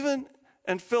 Stephen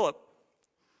and Philip,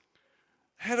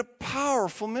 had a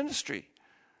powerful ministry.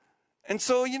 And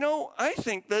so, I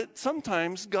think that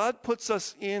sometimes God puts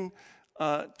us in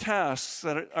tasks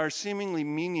that are seemingly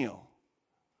menial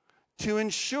to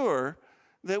ensure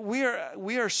that we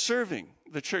are serving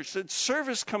the church, that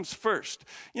service comes first.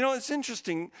 It's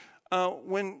interesting,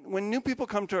 when new people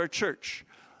come to our church,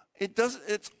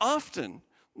 it's often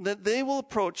that they will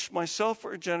approach myself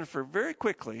or Jennifer very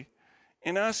quickly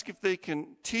and ask if they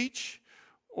can teach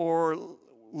or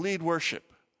lead worship.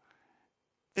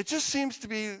 It just seems to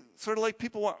be sort of like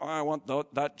people want, I want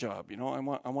that job, I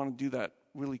want to do that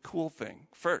really cool thing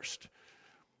first.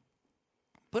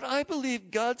 But I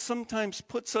believe God sometimes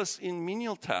puts us in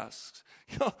menial tasks.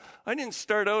 I didn't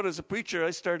start out as a preacher.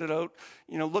 I started out,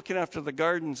 looking after the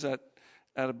gardens at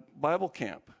a Bible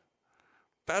camp.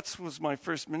 That was my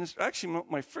first ministry. Actually,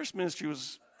 my first ministry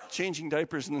was changing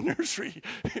diapers in the nursery.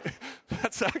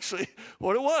 That's actually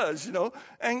what it was,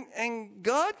 And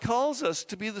God calls us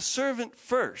to be the servant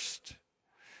first.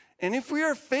 And if we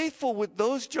are faithful with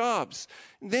those jobs,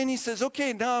 then he says,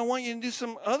 okay, now I want you to do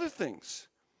some other things.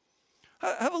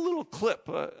 I have a little clip.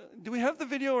 Do we have the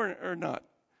video or not?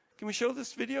 Can we show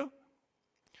this video?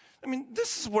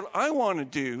 This is what I want to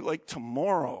do, like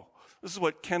tomorrow. This is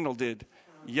what Kendall did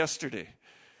yesterday.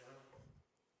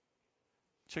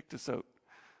 Check this out.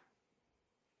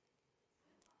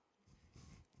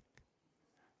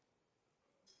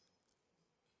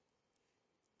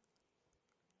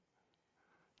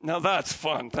 Now that's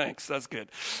fun. Thanks. That's good.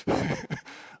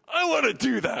 I want to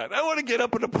do that. I want to get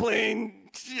up in a plane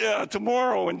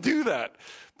tomorrow and do that.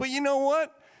 But you know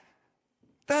what?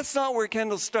 That's not where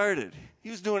Kendall started. He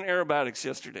was doing aerobatics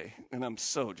yesterday, and I'm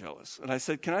so jealous. And I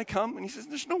said, can I come? And he says,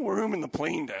 there's no room in the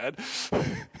plane, Dad.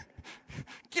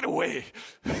 Get away.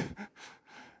 It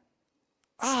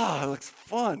looks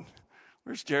fun.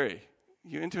 Where's Jerry?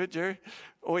 You into it, Jerry?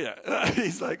 Oh, yeah.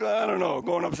 He's like, I don't know,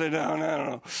 going upside down, I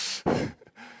don't know.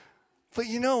 But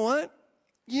you know what?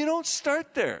 You don't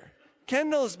start there.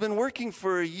 Kendall has been working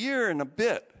for a year and a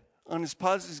bit on his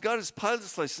pilots. He's got his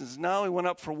pilot's license. Now he went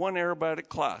up for 1 aerobatic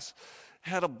class.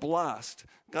 Had a blast.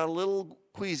 Got a little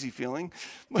queasy feeling.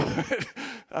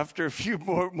 After a few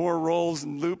more rolls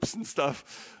and loops and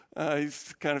stuff,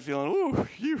 he's kind of feeling,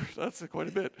 that's quite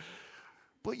a bit.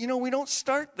 But we don't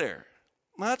start there.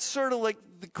 That's sort of like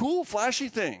the cool, flashy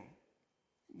thing.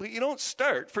 But you don't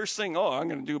start first thing, I'm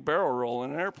going to do a barrel roll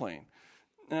in an airplane.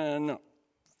 No.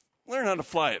 Learn how to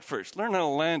fly it first. Learn how to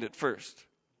land it first.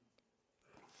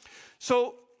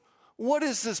 So, what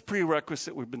is this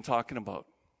prerequisite we've been talking about?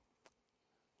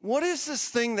 What is this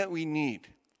thing that we need?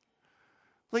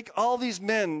 Like all these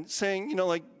men saying,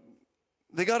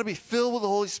 they got to be filled with the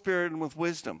Holy Spirit and with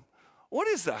wisdom. What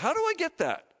is that? How do I get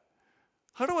that?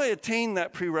 How do I attain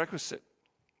that prerequisite?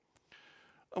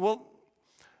 Well,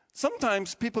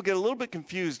 sometimes people get a little bit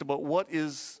confused about what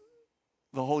is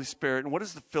the Holy Spirit and what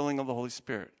is the filling of the Holy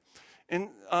Spirit. And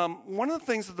one of the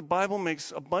things that the Bible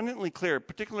makes abundantly clear,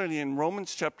 particularly in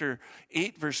Romans chapter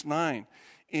 8, verse 9,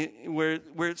 where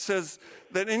it says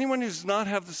that anyone who does not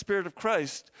have the Spirit of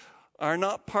Christ are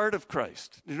not part of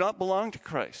Christ, do not belong to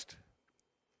Christ.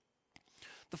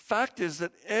 The fact is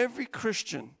that every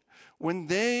Christian, when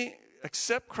they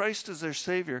accept Christ as their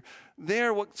Savior, they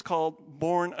are what's called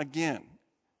born again.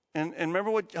 And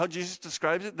remember how Jesus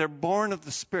describes it? They're born of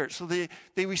the Spirit. So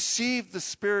they receive the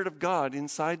Spirit of God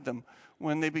inside them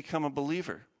when they become a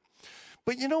believer.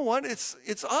 But you know what?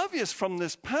 It's obvious from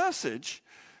this passage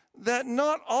that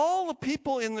not all the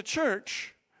people in the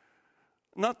church,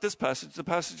 not this passage, the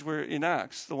passage we're in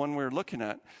Acts, the one we're looking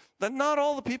at, that not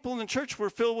all the people in the church were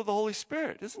filled with the Holy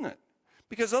Spirit, isn't it?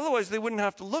 Because otherwise they wouldn't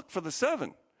have to look for the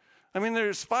 7.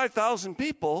 There's 5,000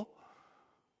 people,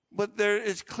 but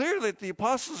it's clear that the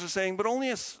apostles are saying, but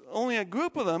only a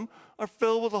group of them are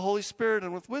filled with the Holy Spirit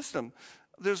and with wisdom.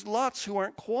 There's lots who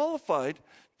aren't qualified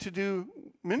to do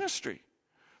ministry.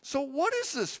 So what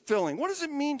is this filling? What does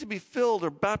it mean to be filled or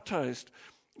baptized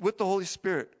with the Holy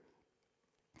Spirit?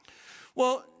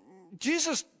 Well,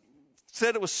 Jesus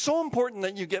said it was so important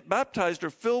that you get baptized or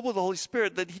filled with the Holy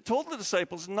Spirit that he told the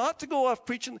disciples not to go off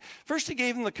preaching. First he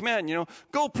gave them the command,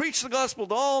 go preach the gospel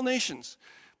to all nations.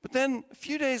 But then a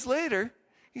few days later,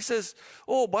 He says,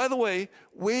 oh, by the way,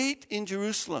 wait in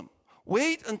Jerusalem.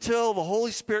 Wait until the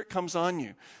Holy Spirit comes on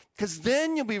you, because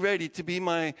then you'll be ready to be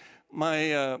my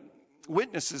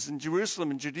witnesses in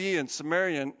Jerusalem and Judea and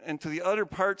Samaria and to the other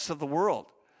parts of the world.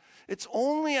 It's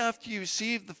only after you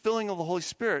receive the filling of the Holy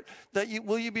Spirit that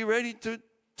will you be ready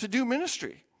to do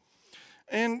ministry.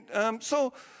 And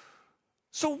so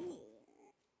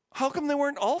how come they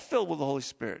weren't all filled with the Holy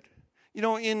Spirit? You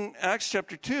know, in Acts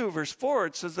chapter 2, verse 4,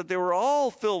 it says that they were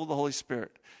all filled with the Holy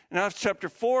Spirit. In Acts chapter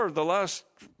 4, the last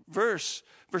verse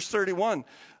 31,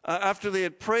 after they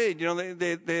had prayed, you know,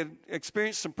 they had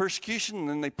experienced some persecution,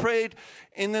 and they prayed.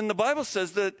 And then the Bible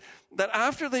says that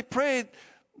after they prayed,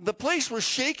 the place was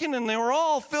shaken and they were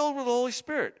all filled with the Holy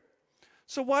Spirit.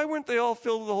 So why weren't they all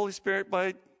filled with the Holy Spirit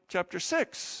by chapter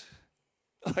 6?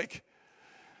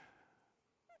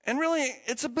 And really,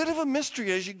 it's a bit of a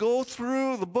mystery as you go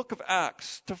through the book of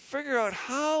Acts to figure out,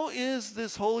 how is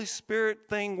this Holy Spirit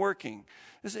thing working?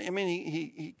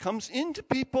 He comes into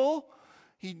people,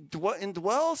 he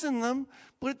indwells in them,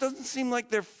 but it doesn't seem like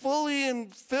they're fully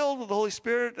filled with the Holy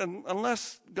Spirit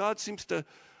unless God seems to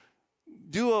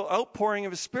do an outpouring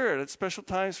of his Spirit at special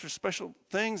times for special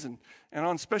things and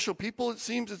on special people. It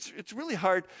seems it's really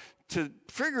hard to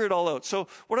figure it all out. So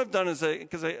what I've done is,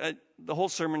 because the whole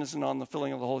sermon isn't on the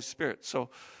filling of the Holy Spirit, so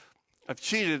I've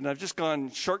cheated and I've just gone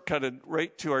shortcutted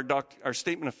right to our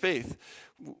statement of faith.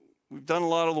 We've done a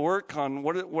lot of the work on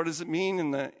what does it mean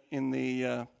in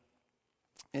the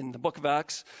book of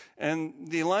Acts, and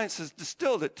the Alliance has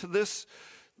distilled it to this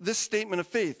statement of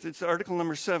faith. It's article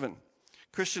number 7.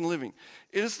 Christian living.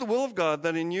 It is the will of God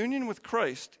that in union with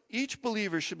Christ, each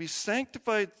believer should be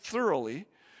sanctified thoroughly,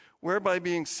 whereby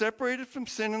being separated from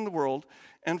sin in the world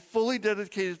and fully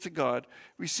dedicated to God,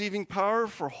 receiving power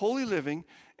for holy living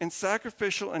and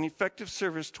sacrificial and effective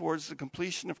service towards the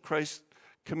completion of Christ's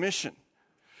commission.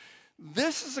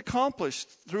 This is accomplished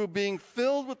through being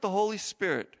filled with the Holy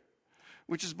Spirit,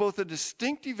 which is both a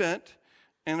distinct event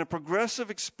and a progressive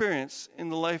experience in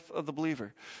the life of the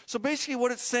believer. So basically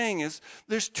what it's saying is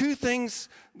there's two things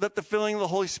that the filling of the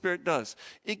Holy Spirit does.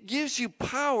 It gives you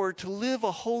power to live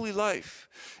a holy life.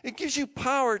 It gives you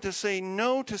power to say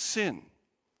no to sin,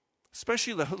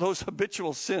 especially those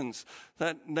habitual sins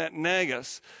that nag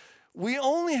us. We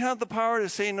only have the power to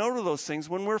say no to those things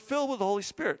when we're filled with the Holy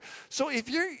Spirit. So if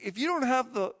you don't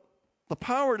have the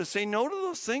power to say no to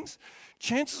those things,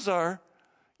 chances are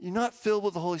you're not filled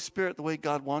with the Holy Spirit the way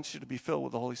God wants you to be filled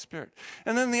with the Holy Spirit.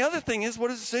 And then the other thing is, what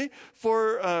does it say?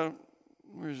 Where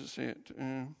does it say it?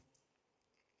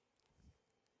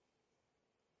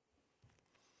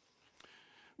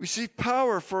 Receive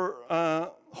power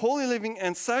for holy living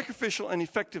and sacrificial and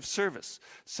effective service.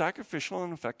 Sacrificial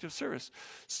and effective service.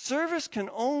 Service can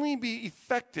only be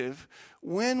effective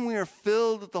when we are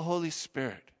filled with the Holy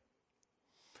Spirit.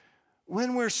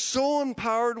 When we're so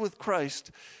empowered with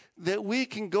Christ that we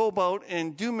can go about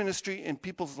and do ministry and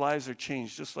people's lives are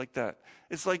changed just like that.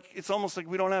 It's almost like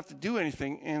we don't have to do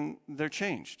anything and they're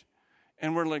changed.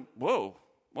 And we're like, whoa,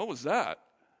 what was that?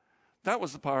 That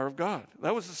was the power of God.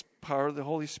 That was the power of the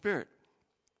Holy Spirit.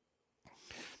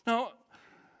 Now,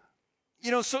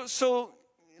 you know, so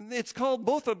it's called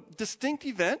both a distinct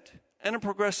event and a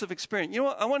progressive experience. You know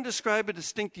what? I want to describe a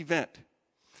distinct event.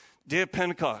 Day of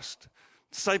Pentecost.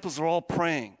 Disciples are all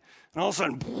praying. And all of a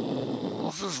sudden,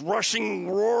 this rushing,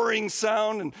 roaring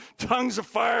sound and tongues of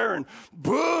fire, and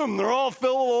boom, they're all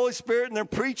filled with the Holy Spirit and they're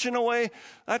preaching away.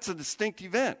 That's a distinct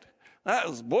event. That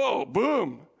was, whoa,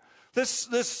 boom.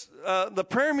 The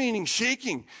prayer meeting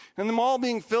shaking and them all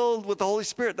being filled with the Holy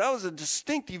Spirit. That was a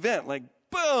distinct event, like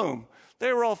boom.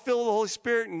 They were all filled with the Holy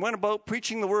Spirit and went about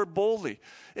preaching the word boldly.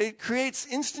 It creates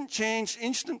instant change,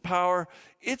 instant power.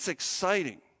 It's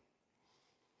exciting.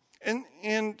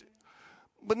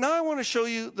 But now I want to show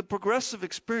you the progressive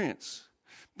experience,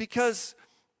 because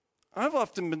I've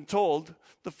often been told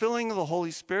the filling of the Holy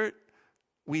Spirit,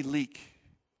 we leak.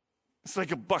 It's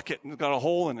like a bucket and it's got a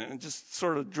hole in it and it just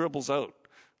sort of dribbles out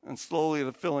and slowly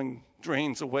the filling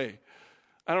drains away.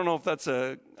 I don't know if that's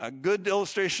a good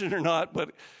illustration or not,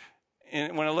 but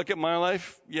when I look at my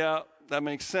life, yeah, that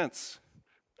makes sense.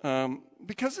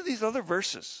 Because of these other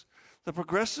verses, the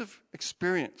progressive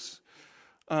experience.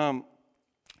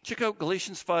 Check out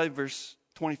Galatians 5, verse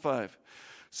 25.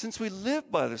 Since we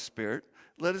live by the Spirit,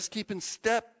 let us keep in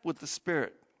step with the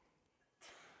Spirit.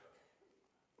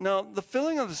 Now, the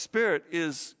filling of the Spirit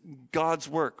is God's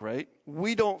work, right?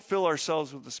 We don't fill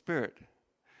ourselves with the Spirit.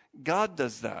 God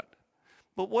does that.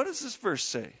 But what does this verse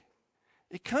say?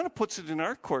 It kind of puts it in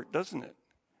our court, doesn't it?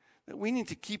 that we need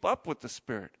to keep up with the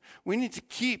Spirit. We need to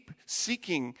keep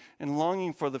seeking and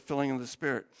longing for the filling of the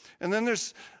Spirit. And then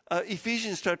there's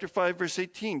Ephesians chapter 5, verse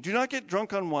 18. Do not get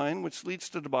drunk on wine, which leads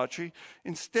to debauchery.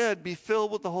 Instead, be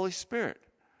filled with the Holy Spirit.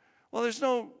 Well, there's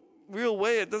no real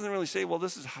way. It doesn't really say, well,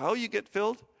 this is how you get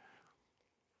filled.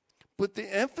 But the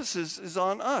emphasis is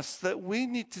on us, that we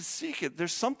need to seek it.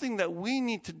 There's something that we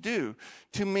need to do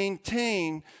to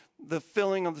maintain the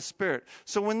filling of the Spirit.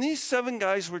 So when these 7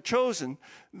 guys were chosen,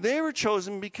 they were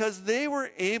chosen because they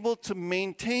were able to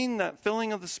maintain that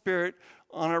filling of the Spirit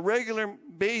on a regular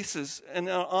basis and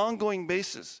an ongoing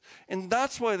basis. And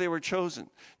that's why they were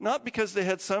chosen. Not because they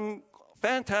had some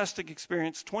fantastic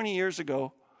experience 20 years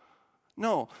ago.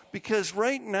 No, because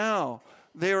right now,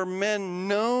 they are men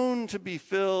known to be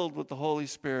filled with the Holy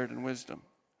Spirit and wisdom.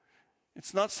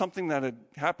 It's not something that had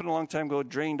happened a long time ago,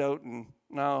 drained out, and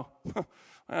now,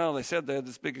 well, they said they had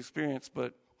this big experience,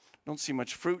 but don't see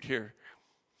much fruit here.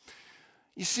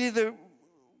 You see,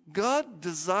 God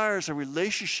desires a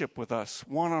relationship with us,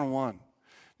 one-on-one,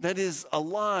 that is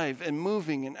alive and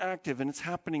moving and active, and it's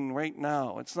happening right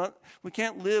now. It's not. We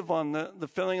can't live on the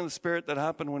filling of the Spirit that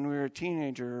happened when we were a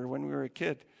teenager or when we were a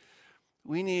kid.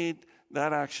 We need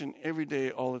that action every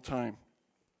day, all the time.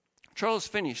 Charles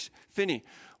Finney.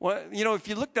 Well, if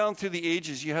you look down through the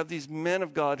ages, you have these men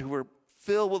of God who were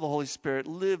filled with the Holy Spirit,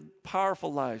 lived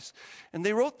powerful lives. And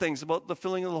they wrote things about the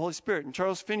filling of the Holy Spirit. And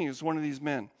Charles Finney was one of these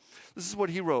men. This is what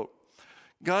he wrote.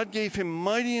 God gave him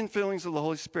mighty infillings of the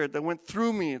Holy Spirit that went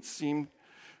through me, it seemed,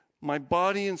 my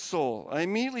body and soul. I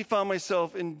immediately found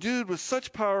myself endued with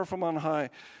such power from on high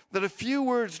that a few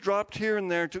words dropped here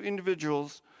and there to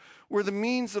individuals were the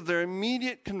means of their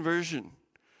immediate conversion.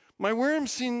 My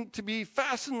words seemed to be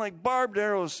fastened like barbed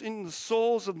arrows in the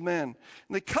souls of men,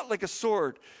 and they cut like a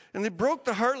sword, and they broke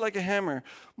the heart like a hammer.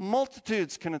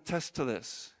 Multitudes can attest to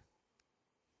this.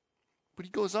 But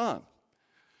he goes on.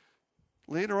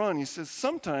 Later on, he says,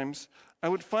 sometimes I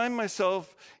would find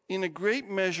myself in a great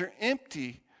measure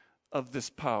empty of this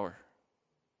power.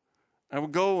 I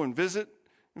would go and visit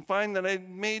and find that I had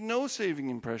made no saving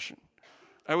impression.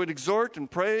 I would exhort and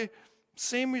pray,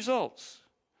 same results.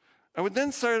 I would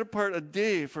then set apart a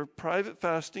day for private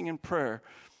fasting and prayer.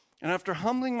 And after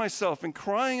humbling myself and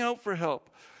crying out for help,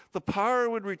 the power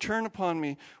would return upon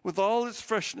me with all its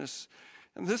freshness.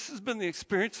 And this has been the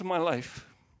experience of my life.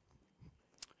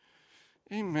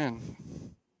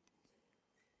 Amen.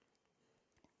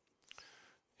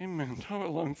 Amen. How I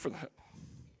long for that.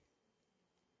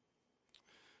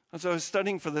 As I was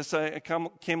studying for this, I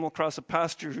came across a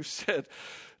pastor who said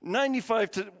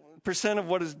 95% of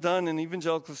what is done in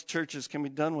evangelical churches can be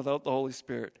done without the Holy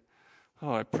Spirit.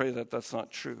 Oh, I pray that that's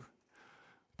not true.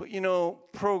 But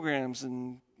programs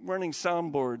and running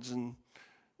soundboards and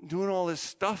doing all this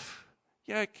stuff,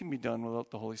 yeah, it can be done without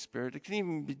the Holy Spirit. It can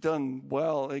even be done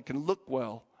well. It can look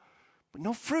well. But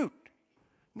no fruit.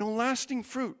 No lasting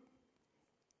fruit.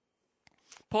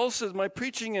 Paul says, my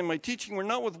preaching and my teaching were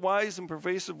not with wise and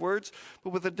pervasive words,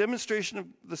 but with a demonstration of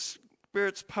the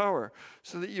Spirit's power,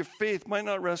 so that your faith might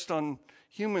not rest on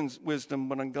human wisdom,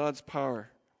 but on God's power.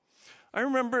 I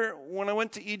remember when I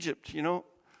went to Egypt, and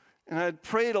I had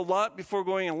prayed a lot before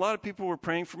going. A lot of people were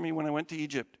praying for me when I went to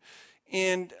Egypt.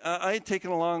 And I had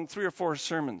taken along 3 or 4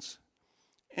 sermons.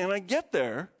 And I get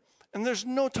there, and there's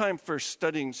no time for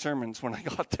studying sermons when I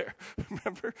got there.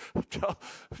 Remember?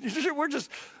 We're just,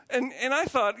 and I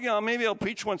thought, maybe I'll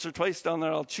preach once or twice down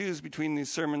there. I'll choose between these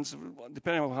sermons,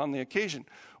 depending on the occasion.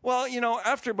 Well,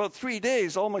 after about 3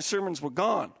 days, all my sermons were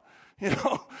gone.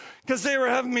 Because they were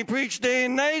having me preach day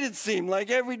and night, it seemed. Like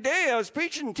every day I was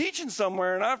preaching and teaching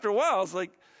somewhere, and after a while, I was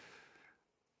like,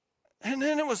 and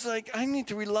then it was like, I need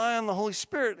to rely on the Holy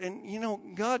Spirit.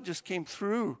 And, God just came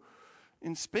through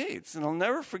in spades. And I'll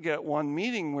never forget one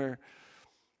meeting where,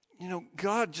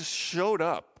 God just showed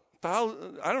up. I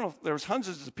don't know, there was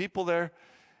hundreds of people there.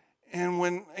 And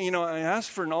when, I asked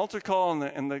for an altar call,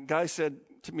 and the guy said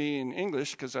to me in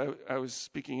English, because I was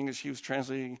speaking English, he was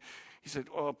translating. He said,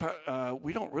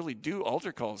 we don't really do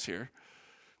altar calls here.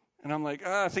 And I'm like,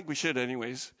 I think we should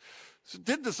anyways. So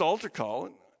did this altar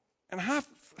call, and half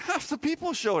the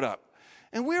people showed up.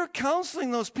 And we were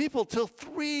counseling those people till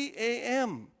 3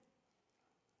 a.m.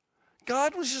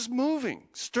 God was just moving,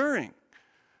 stirring,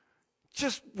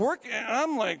 just working. And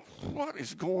I'm like, what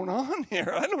is going on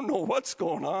here? I don't know what's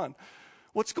going on.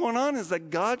 What's going on is that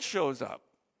God shows up.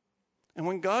 And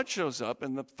when God shows up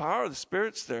and the power of the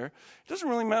Spirit's there, it doesn't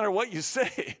really matter what you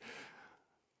say.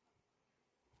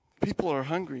 People are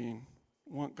hungry and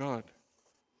want God.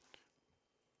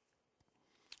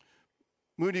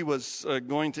 Moody was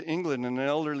going to England, and an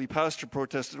elderly pastor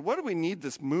protested, "Why do we need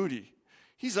this Moody?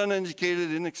 He's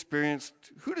uneducated, inexperienced.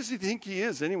 Who does he think he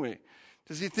is anyway?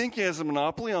 Does he think he has a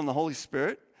monopoly on the Holy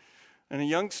Spirit? And a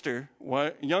younger,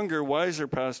 wiser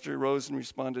pastor rose and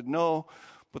responded, no,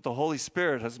 but the Holy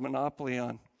Spirit has a monopoly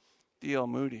on D.L.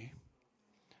 Moody.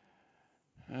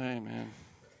 Amen.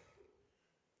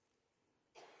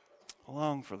 I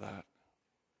long for that.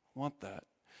 I want that.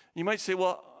 You might say,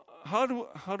 well, how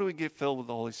do we get filled with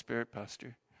the Holy Spirit,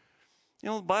 Pastor? You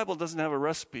know, the Bible doesn't have a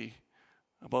recipe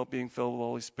about being filled with the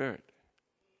Holy Spirit.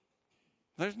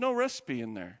 There's no recipe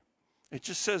in there. It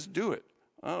just says do it.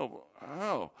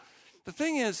 Oh. The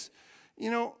thing is, you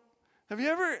know, have you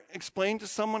ever explained to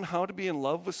someone how to be in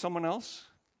love with someone else?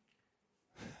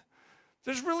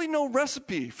 There's really no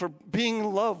recipe for being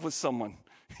in love with someone.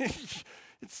 It's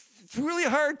really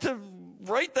hard to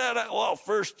write that out. Well,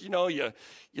 first, you know, you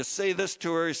say this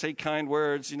to her, you say kind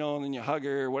words, you know, and then you hug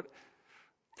her. You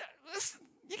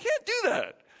can't do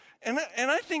that.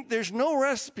 And I think there's no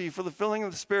recipe for the filling of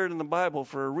the Spirit in the Bible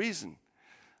for a reason.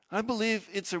 I believe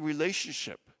it's a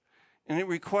relationship, and it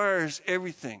requires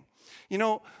everything. You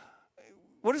know,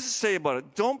 what does it say about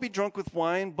it? Don't be drunk with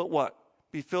wine, but what?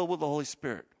 Be filled with the Holy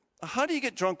Spirit. How do you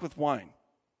get drunk with wine?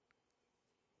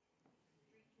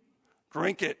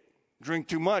 Drink it. Drink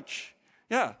too much.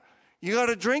 Yeah. You got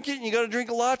to drink it, and you got to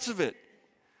drink lots of it.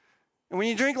 And when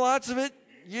you drink lots of it,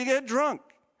 you get drunk.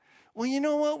 Well, you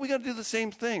know what? We got to do the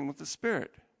same thing with the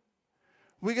Spirit.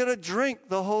 We got to drink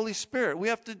the Holy Spirit. We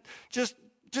have to just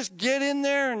get in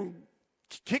there and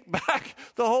kick back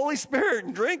the Holy Spirit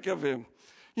and drink of Him.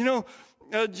 You know,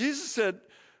 Jesus said,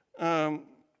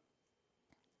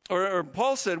 or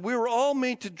Paul said, we were all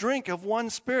made to drink of one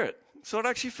Spirit. So it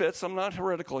actually fits. I'm not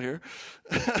heretical here.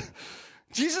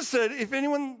 Jesus said, if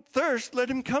anyone thirsts, let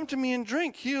him come to me and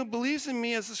drink. He who believes in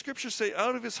me, as the scriptures say,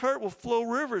 out of his heart will flow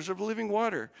rivers of living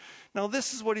water. Now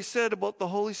this is what he said about the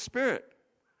Holy Spirit.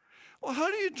 Well, how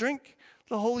do you drink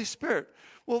the Holy Spirit?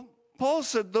 Well, Paul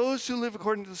said, those who live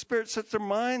according to the Spirit set their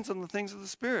minds on the things of the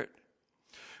Spirit.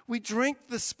 We drink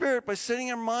the Spirit by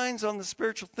setting our minds on the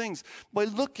spiritual things, by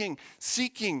looking,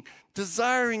 seeking,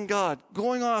 desiring God,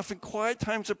 going off in quiet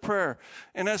times of prayer.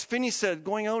 And as Finney said,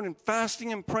 going out and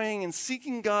fasting and praying and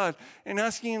seeking God and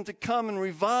asking Him to come and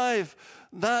revive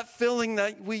that filling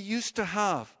that we used to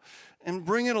have and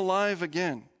bring it alive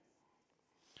again.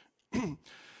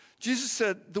 Jesus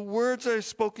said, the words I have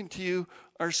spoken to you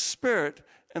are spirit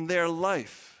and they are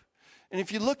life. And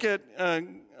if you look at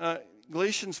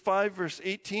Galatians 5, verse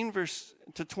 18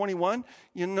 to 21,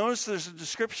 you notice there's a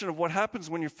description of what happens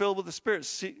when you're filled with the Spirit,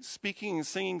 speaking and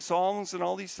singing songs and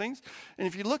all these things. And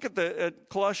if you look at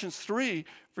Colossians 3,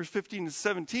 verse 15 to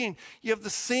 17, you have the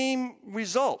same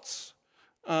results.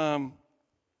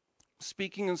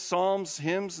 Speaking in psalms,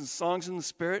 hymns, and songs in the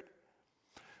Spirit.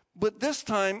 But this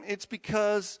time, it's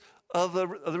because of the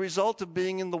result of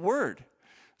being in the Word.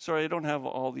 Sorry, I don't have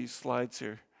all these slides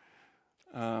here.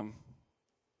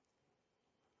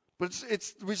 But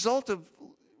it's the result of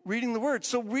reading the Word.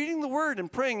 So reading the Word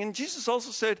and praying. And Jesus also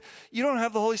said, you don't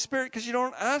have the Holy Spirit because you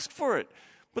don't ask for it.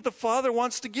 But the Father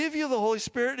wants to give you the Holy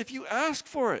Spirit if you ask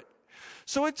for it.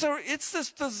 So it's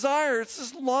this desire, it's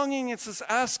this longing, it's this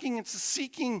asking, it's this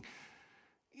seeking.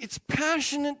 It's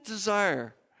passionate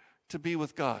desire to be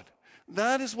with God.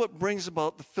 That is what brings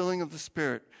about the filling of the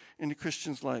Spirit in a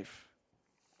Christian's life.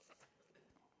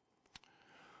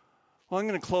 Well, I'm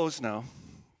going to close now.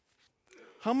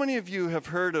 How many of you have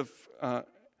heard of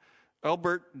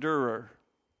Albert Dürer?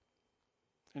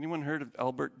 Anyone heard of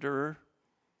Albert Dürer?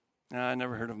 Nah, I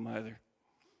never heard of him either.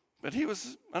 But he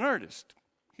was an artist.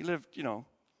 He lived,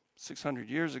 600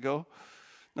 years ago.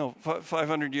 No,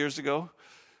 500 years ago.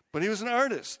 But he was an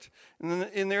artist. And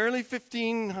in the early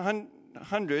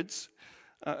 1500s,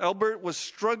 Albert was a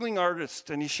struggling artist,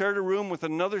 and he shared a room with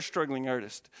another struggling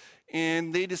artist.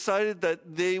 And they decided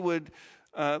that they would,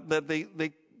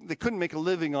 they couldn't make a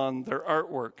living on their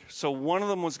artwork. So one of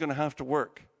them was going to have to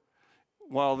work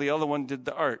while the other one did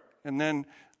the art. And then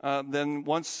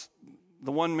once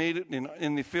the one made it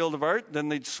in the field of art, then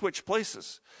they'd switch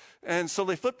places. And so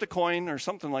they flipped a coin or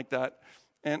something like that.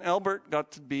 And Albert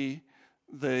got to be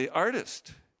the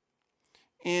artist.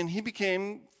 And he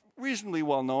became reasonably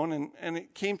well known. And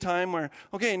it came time where,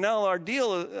 okay, now our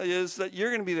deal is that you're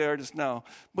going to be the artist now.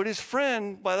 But his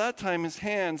friend, by that time, his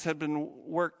hands had been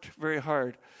worked very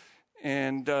hard.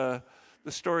 And the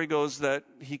story goes that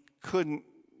he couldn't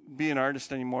be an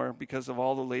artist anymore because of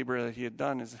all the labor that he had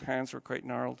done. His hands were quite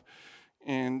gnarled.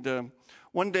 And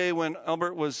one day when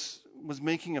Albert was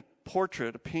making a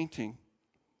portrait, a painting,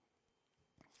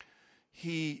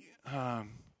 he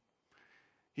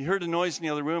heard a noise in the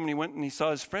other room, and he went and he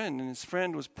saw his friend, and his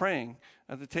friend was praying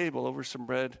at the table over some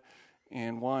bread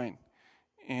and wine.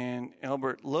 And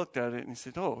Albert looked at it and he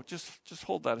said, "Oh, just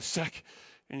hold that a sec."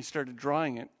 And he started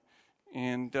drawing it.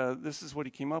 And this is what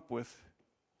he came up with.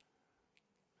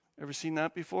 Ever seen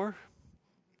that before?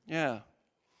 Yeah.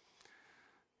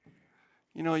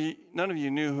 You know, none of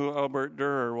you knew who Albert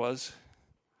Dürer was.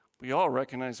 We all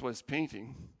recognized what his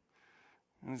painting.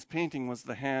 And his painting was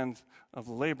the hand of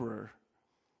the laborer.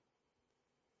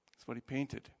 That's what he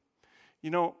painted. You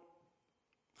know,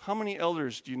 how many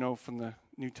elders do you know from the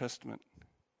New Testament?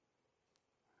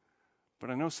 But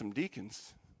I know some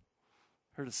deacons.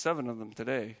 Heard of 7 of them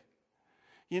today.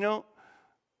 You know,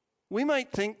 we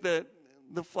might think that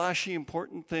the flashy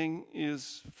important thing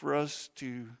is for us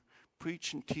to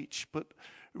preach and teach, but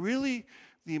really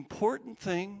the important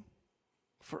thing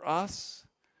for us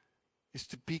is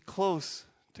to be close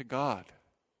to God.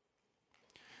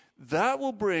 That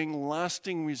will bring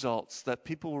lasting results that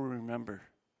people will remember.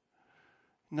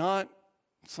 Not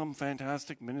some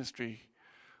fantastic ministry,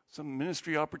 some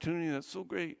ministry opportunity that's so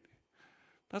great.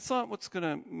 That's not what's going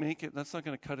to make it. That's not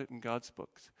going to cut it in God's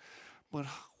books. But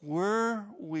were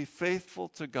we faithful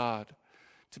to God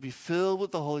to be filled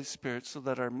with the Holy Spirit so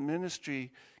that our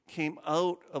ministry came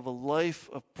out of a life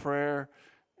of prayer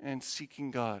and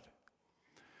seeking God?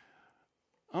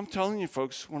 I'm telling you,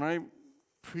 folks, when I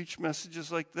preach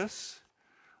messages like this,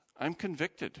 I'm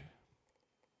convicted.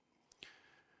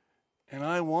 And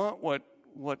I want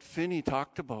what Finney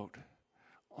talked about.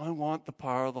 I want the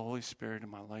power of the Holy Spirit in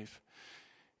my life.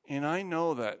 And I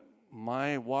know that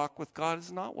my walk with God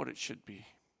is not what it should be.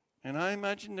 And I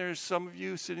imagine there's some of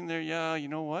you sitting there, yeah, you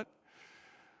know what?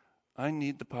 I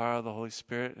need the power of the Holy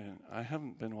Spirit, and I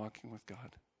haven't been walking with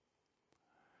God.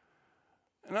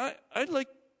 And I'd like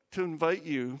to invite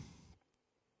you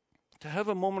to have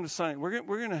a moment of silence. We're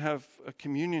going to have a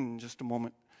communion in just a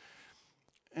moment.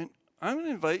 And I'm going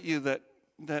to invite you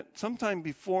that sometime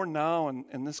before now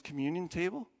and this communion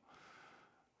table,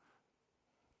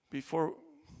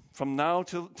 from now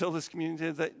till this communion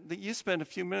table, that you spend a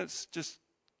few minutes just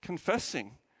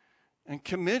confessing and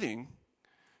committing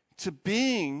to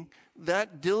being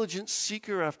that diligent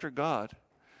seeker after God,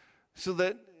 so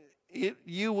that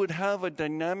you would have a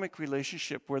dynamic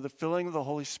relationship where the filling of the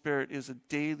Holy Spirit is a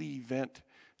daily event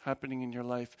happening in your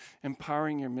life,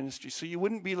 empowering your ministry. So you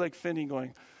wouldn't be like Finney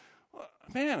going,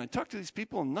 man, I talk to these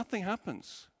people and nothing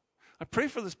happens. I pray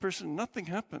for this person and nothing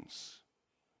happens.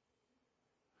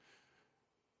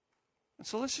 And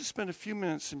so let's just spend a few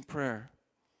minutes in prayer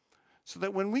so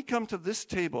that when we come to this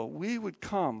table, we would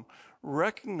come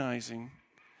recognizing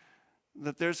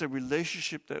that there's a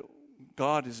relationship that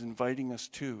God is inviting us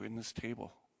to in this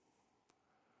table.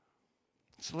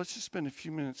 So let's just spend a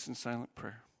few minutes in silent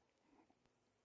prayer.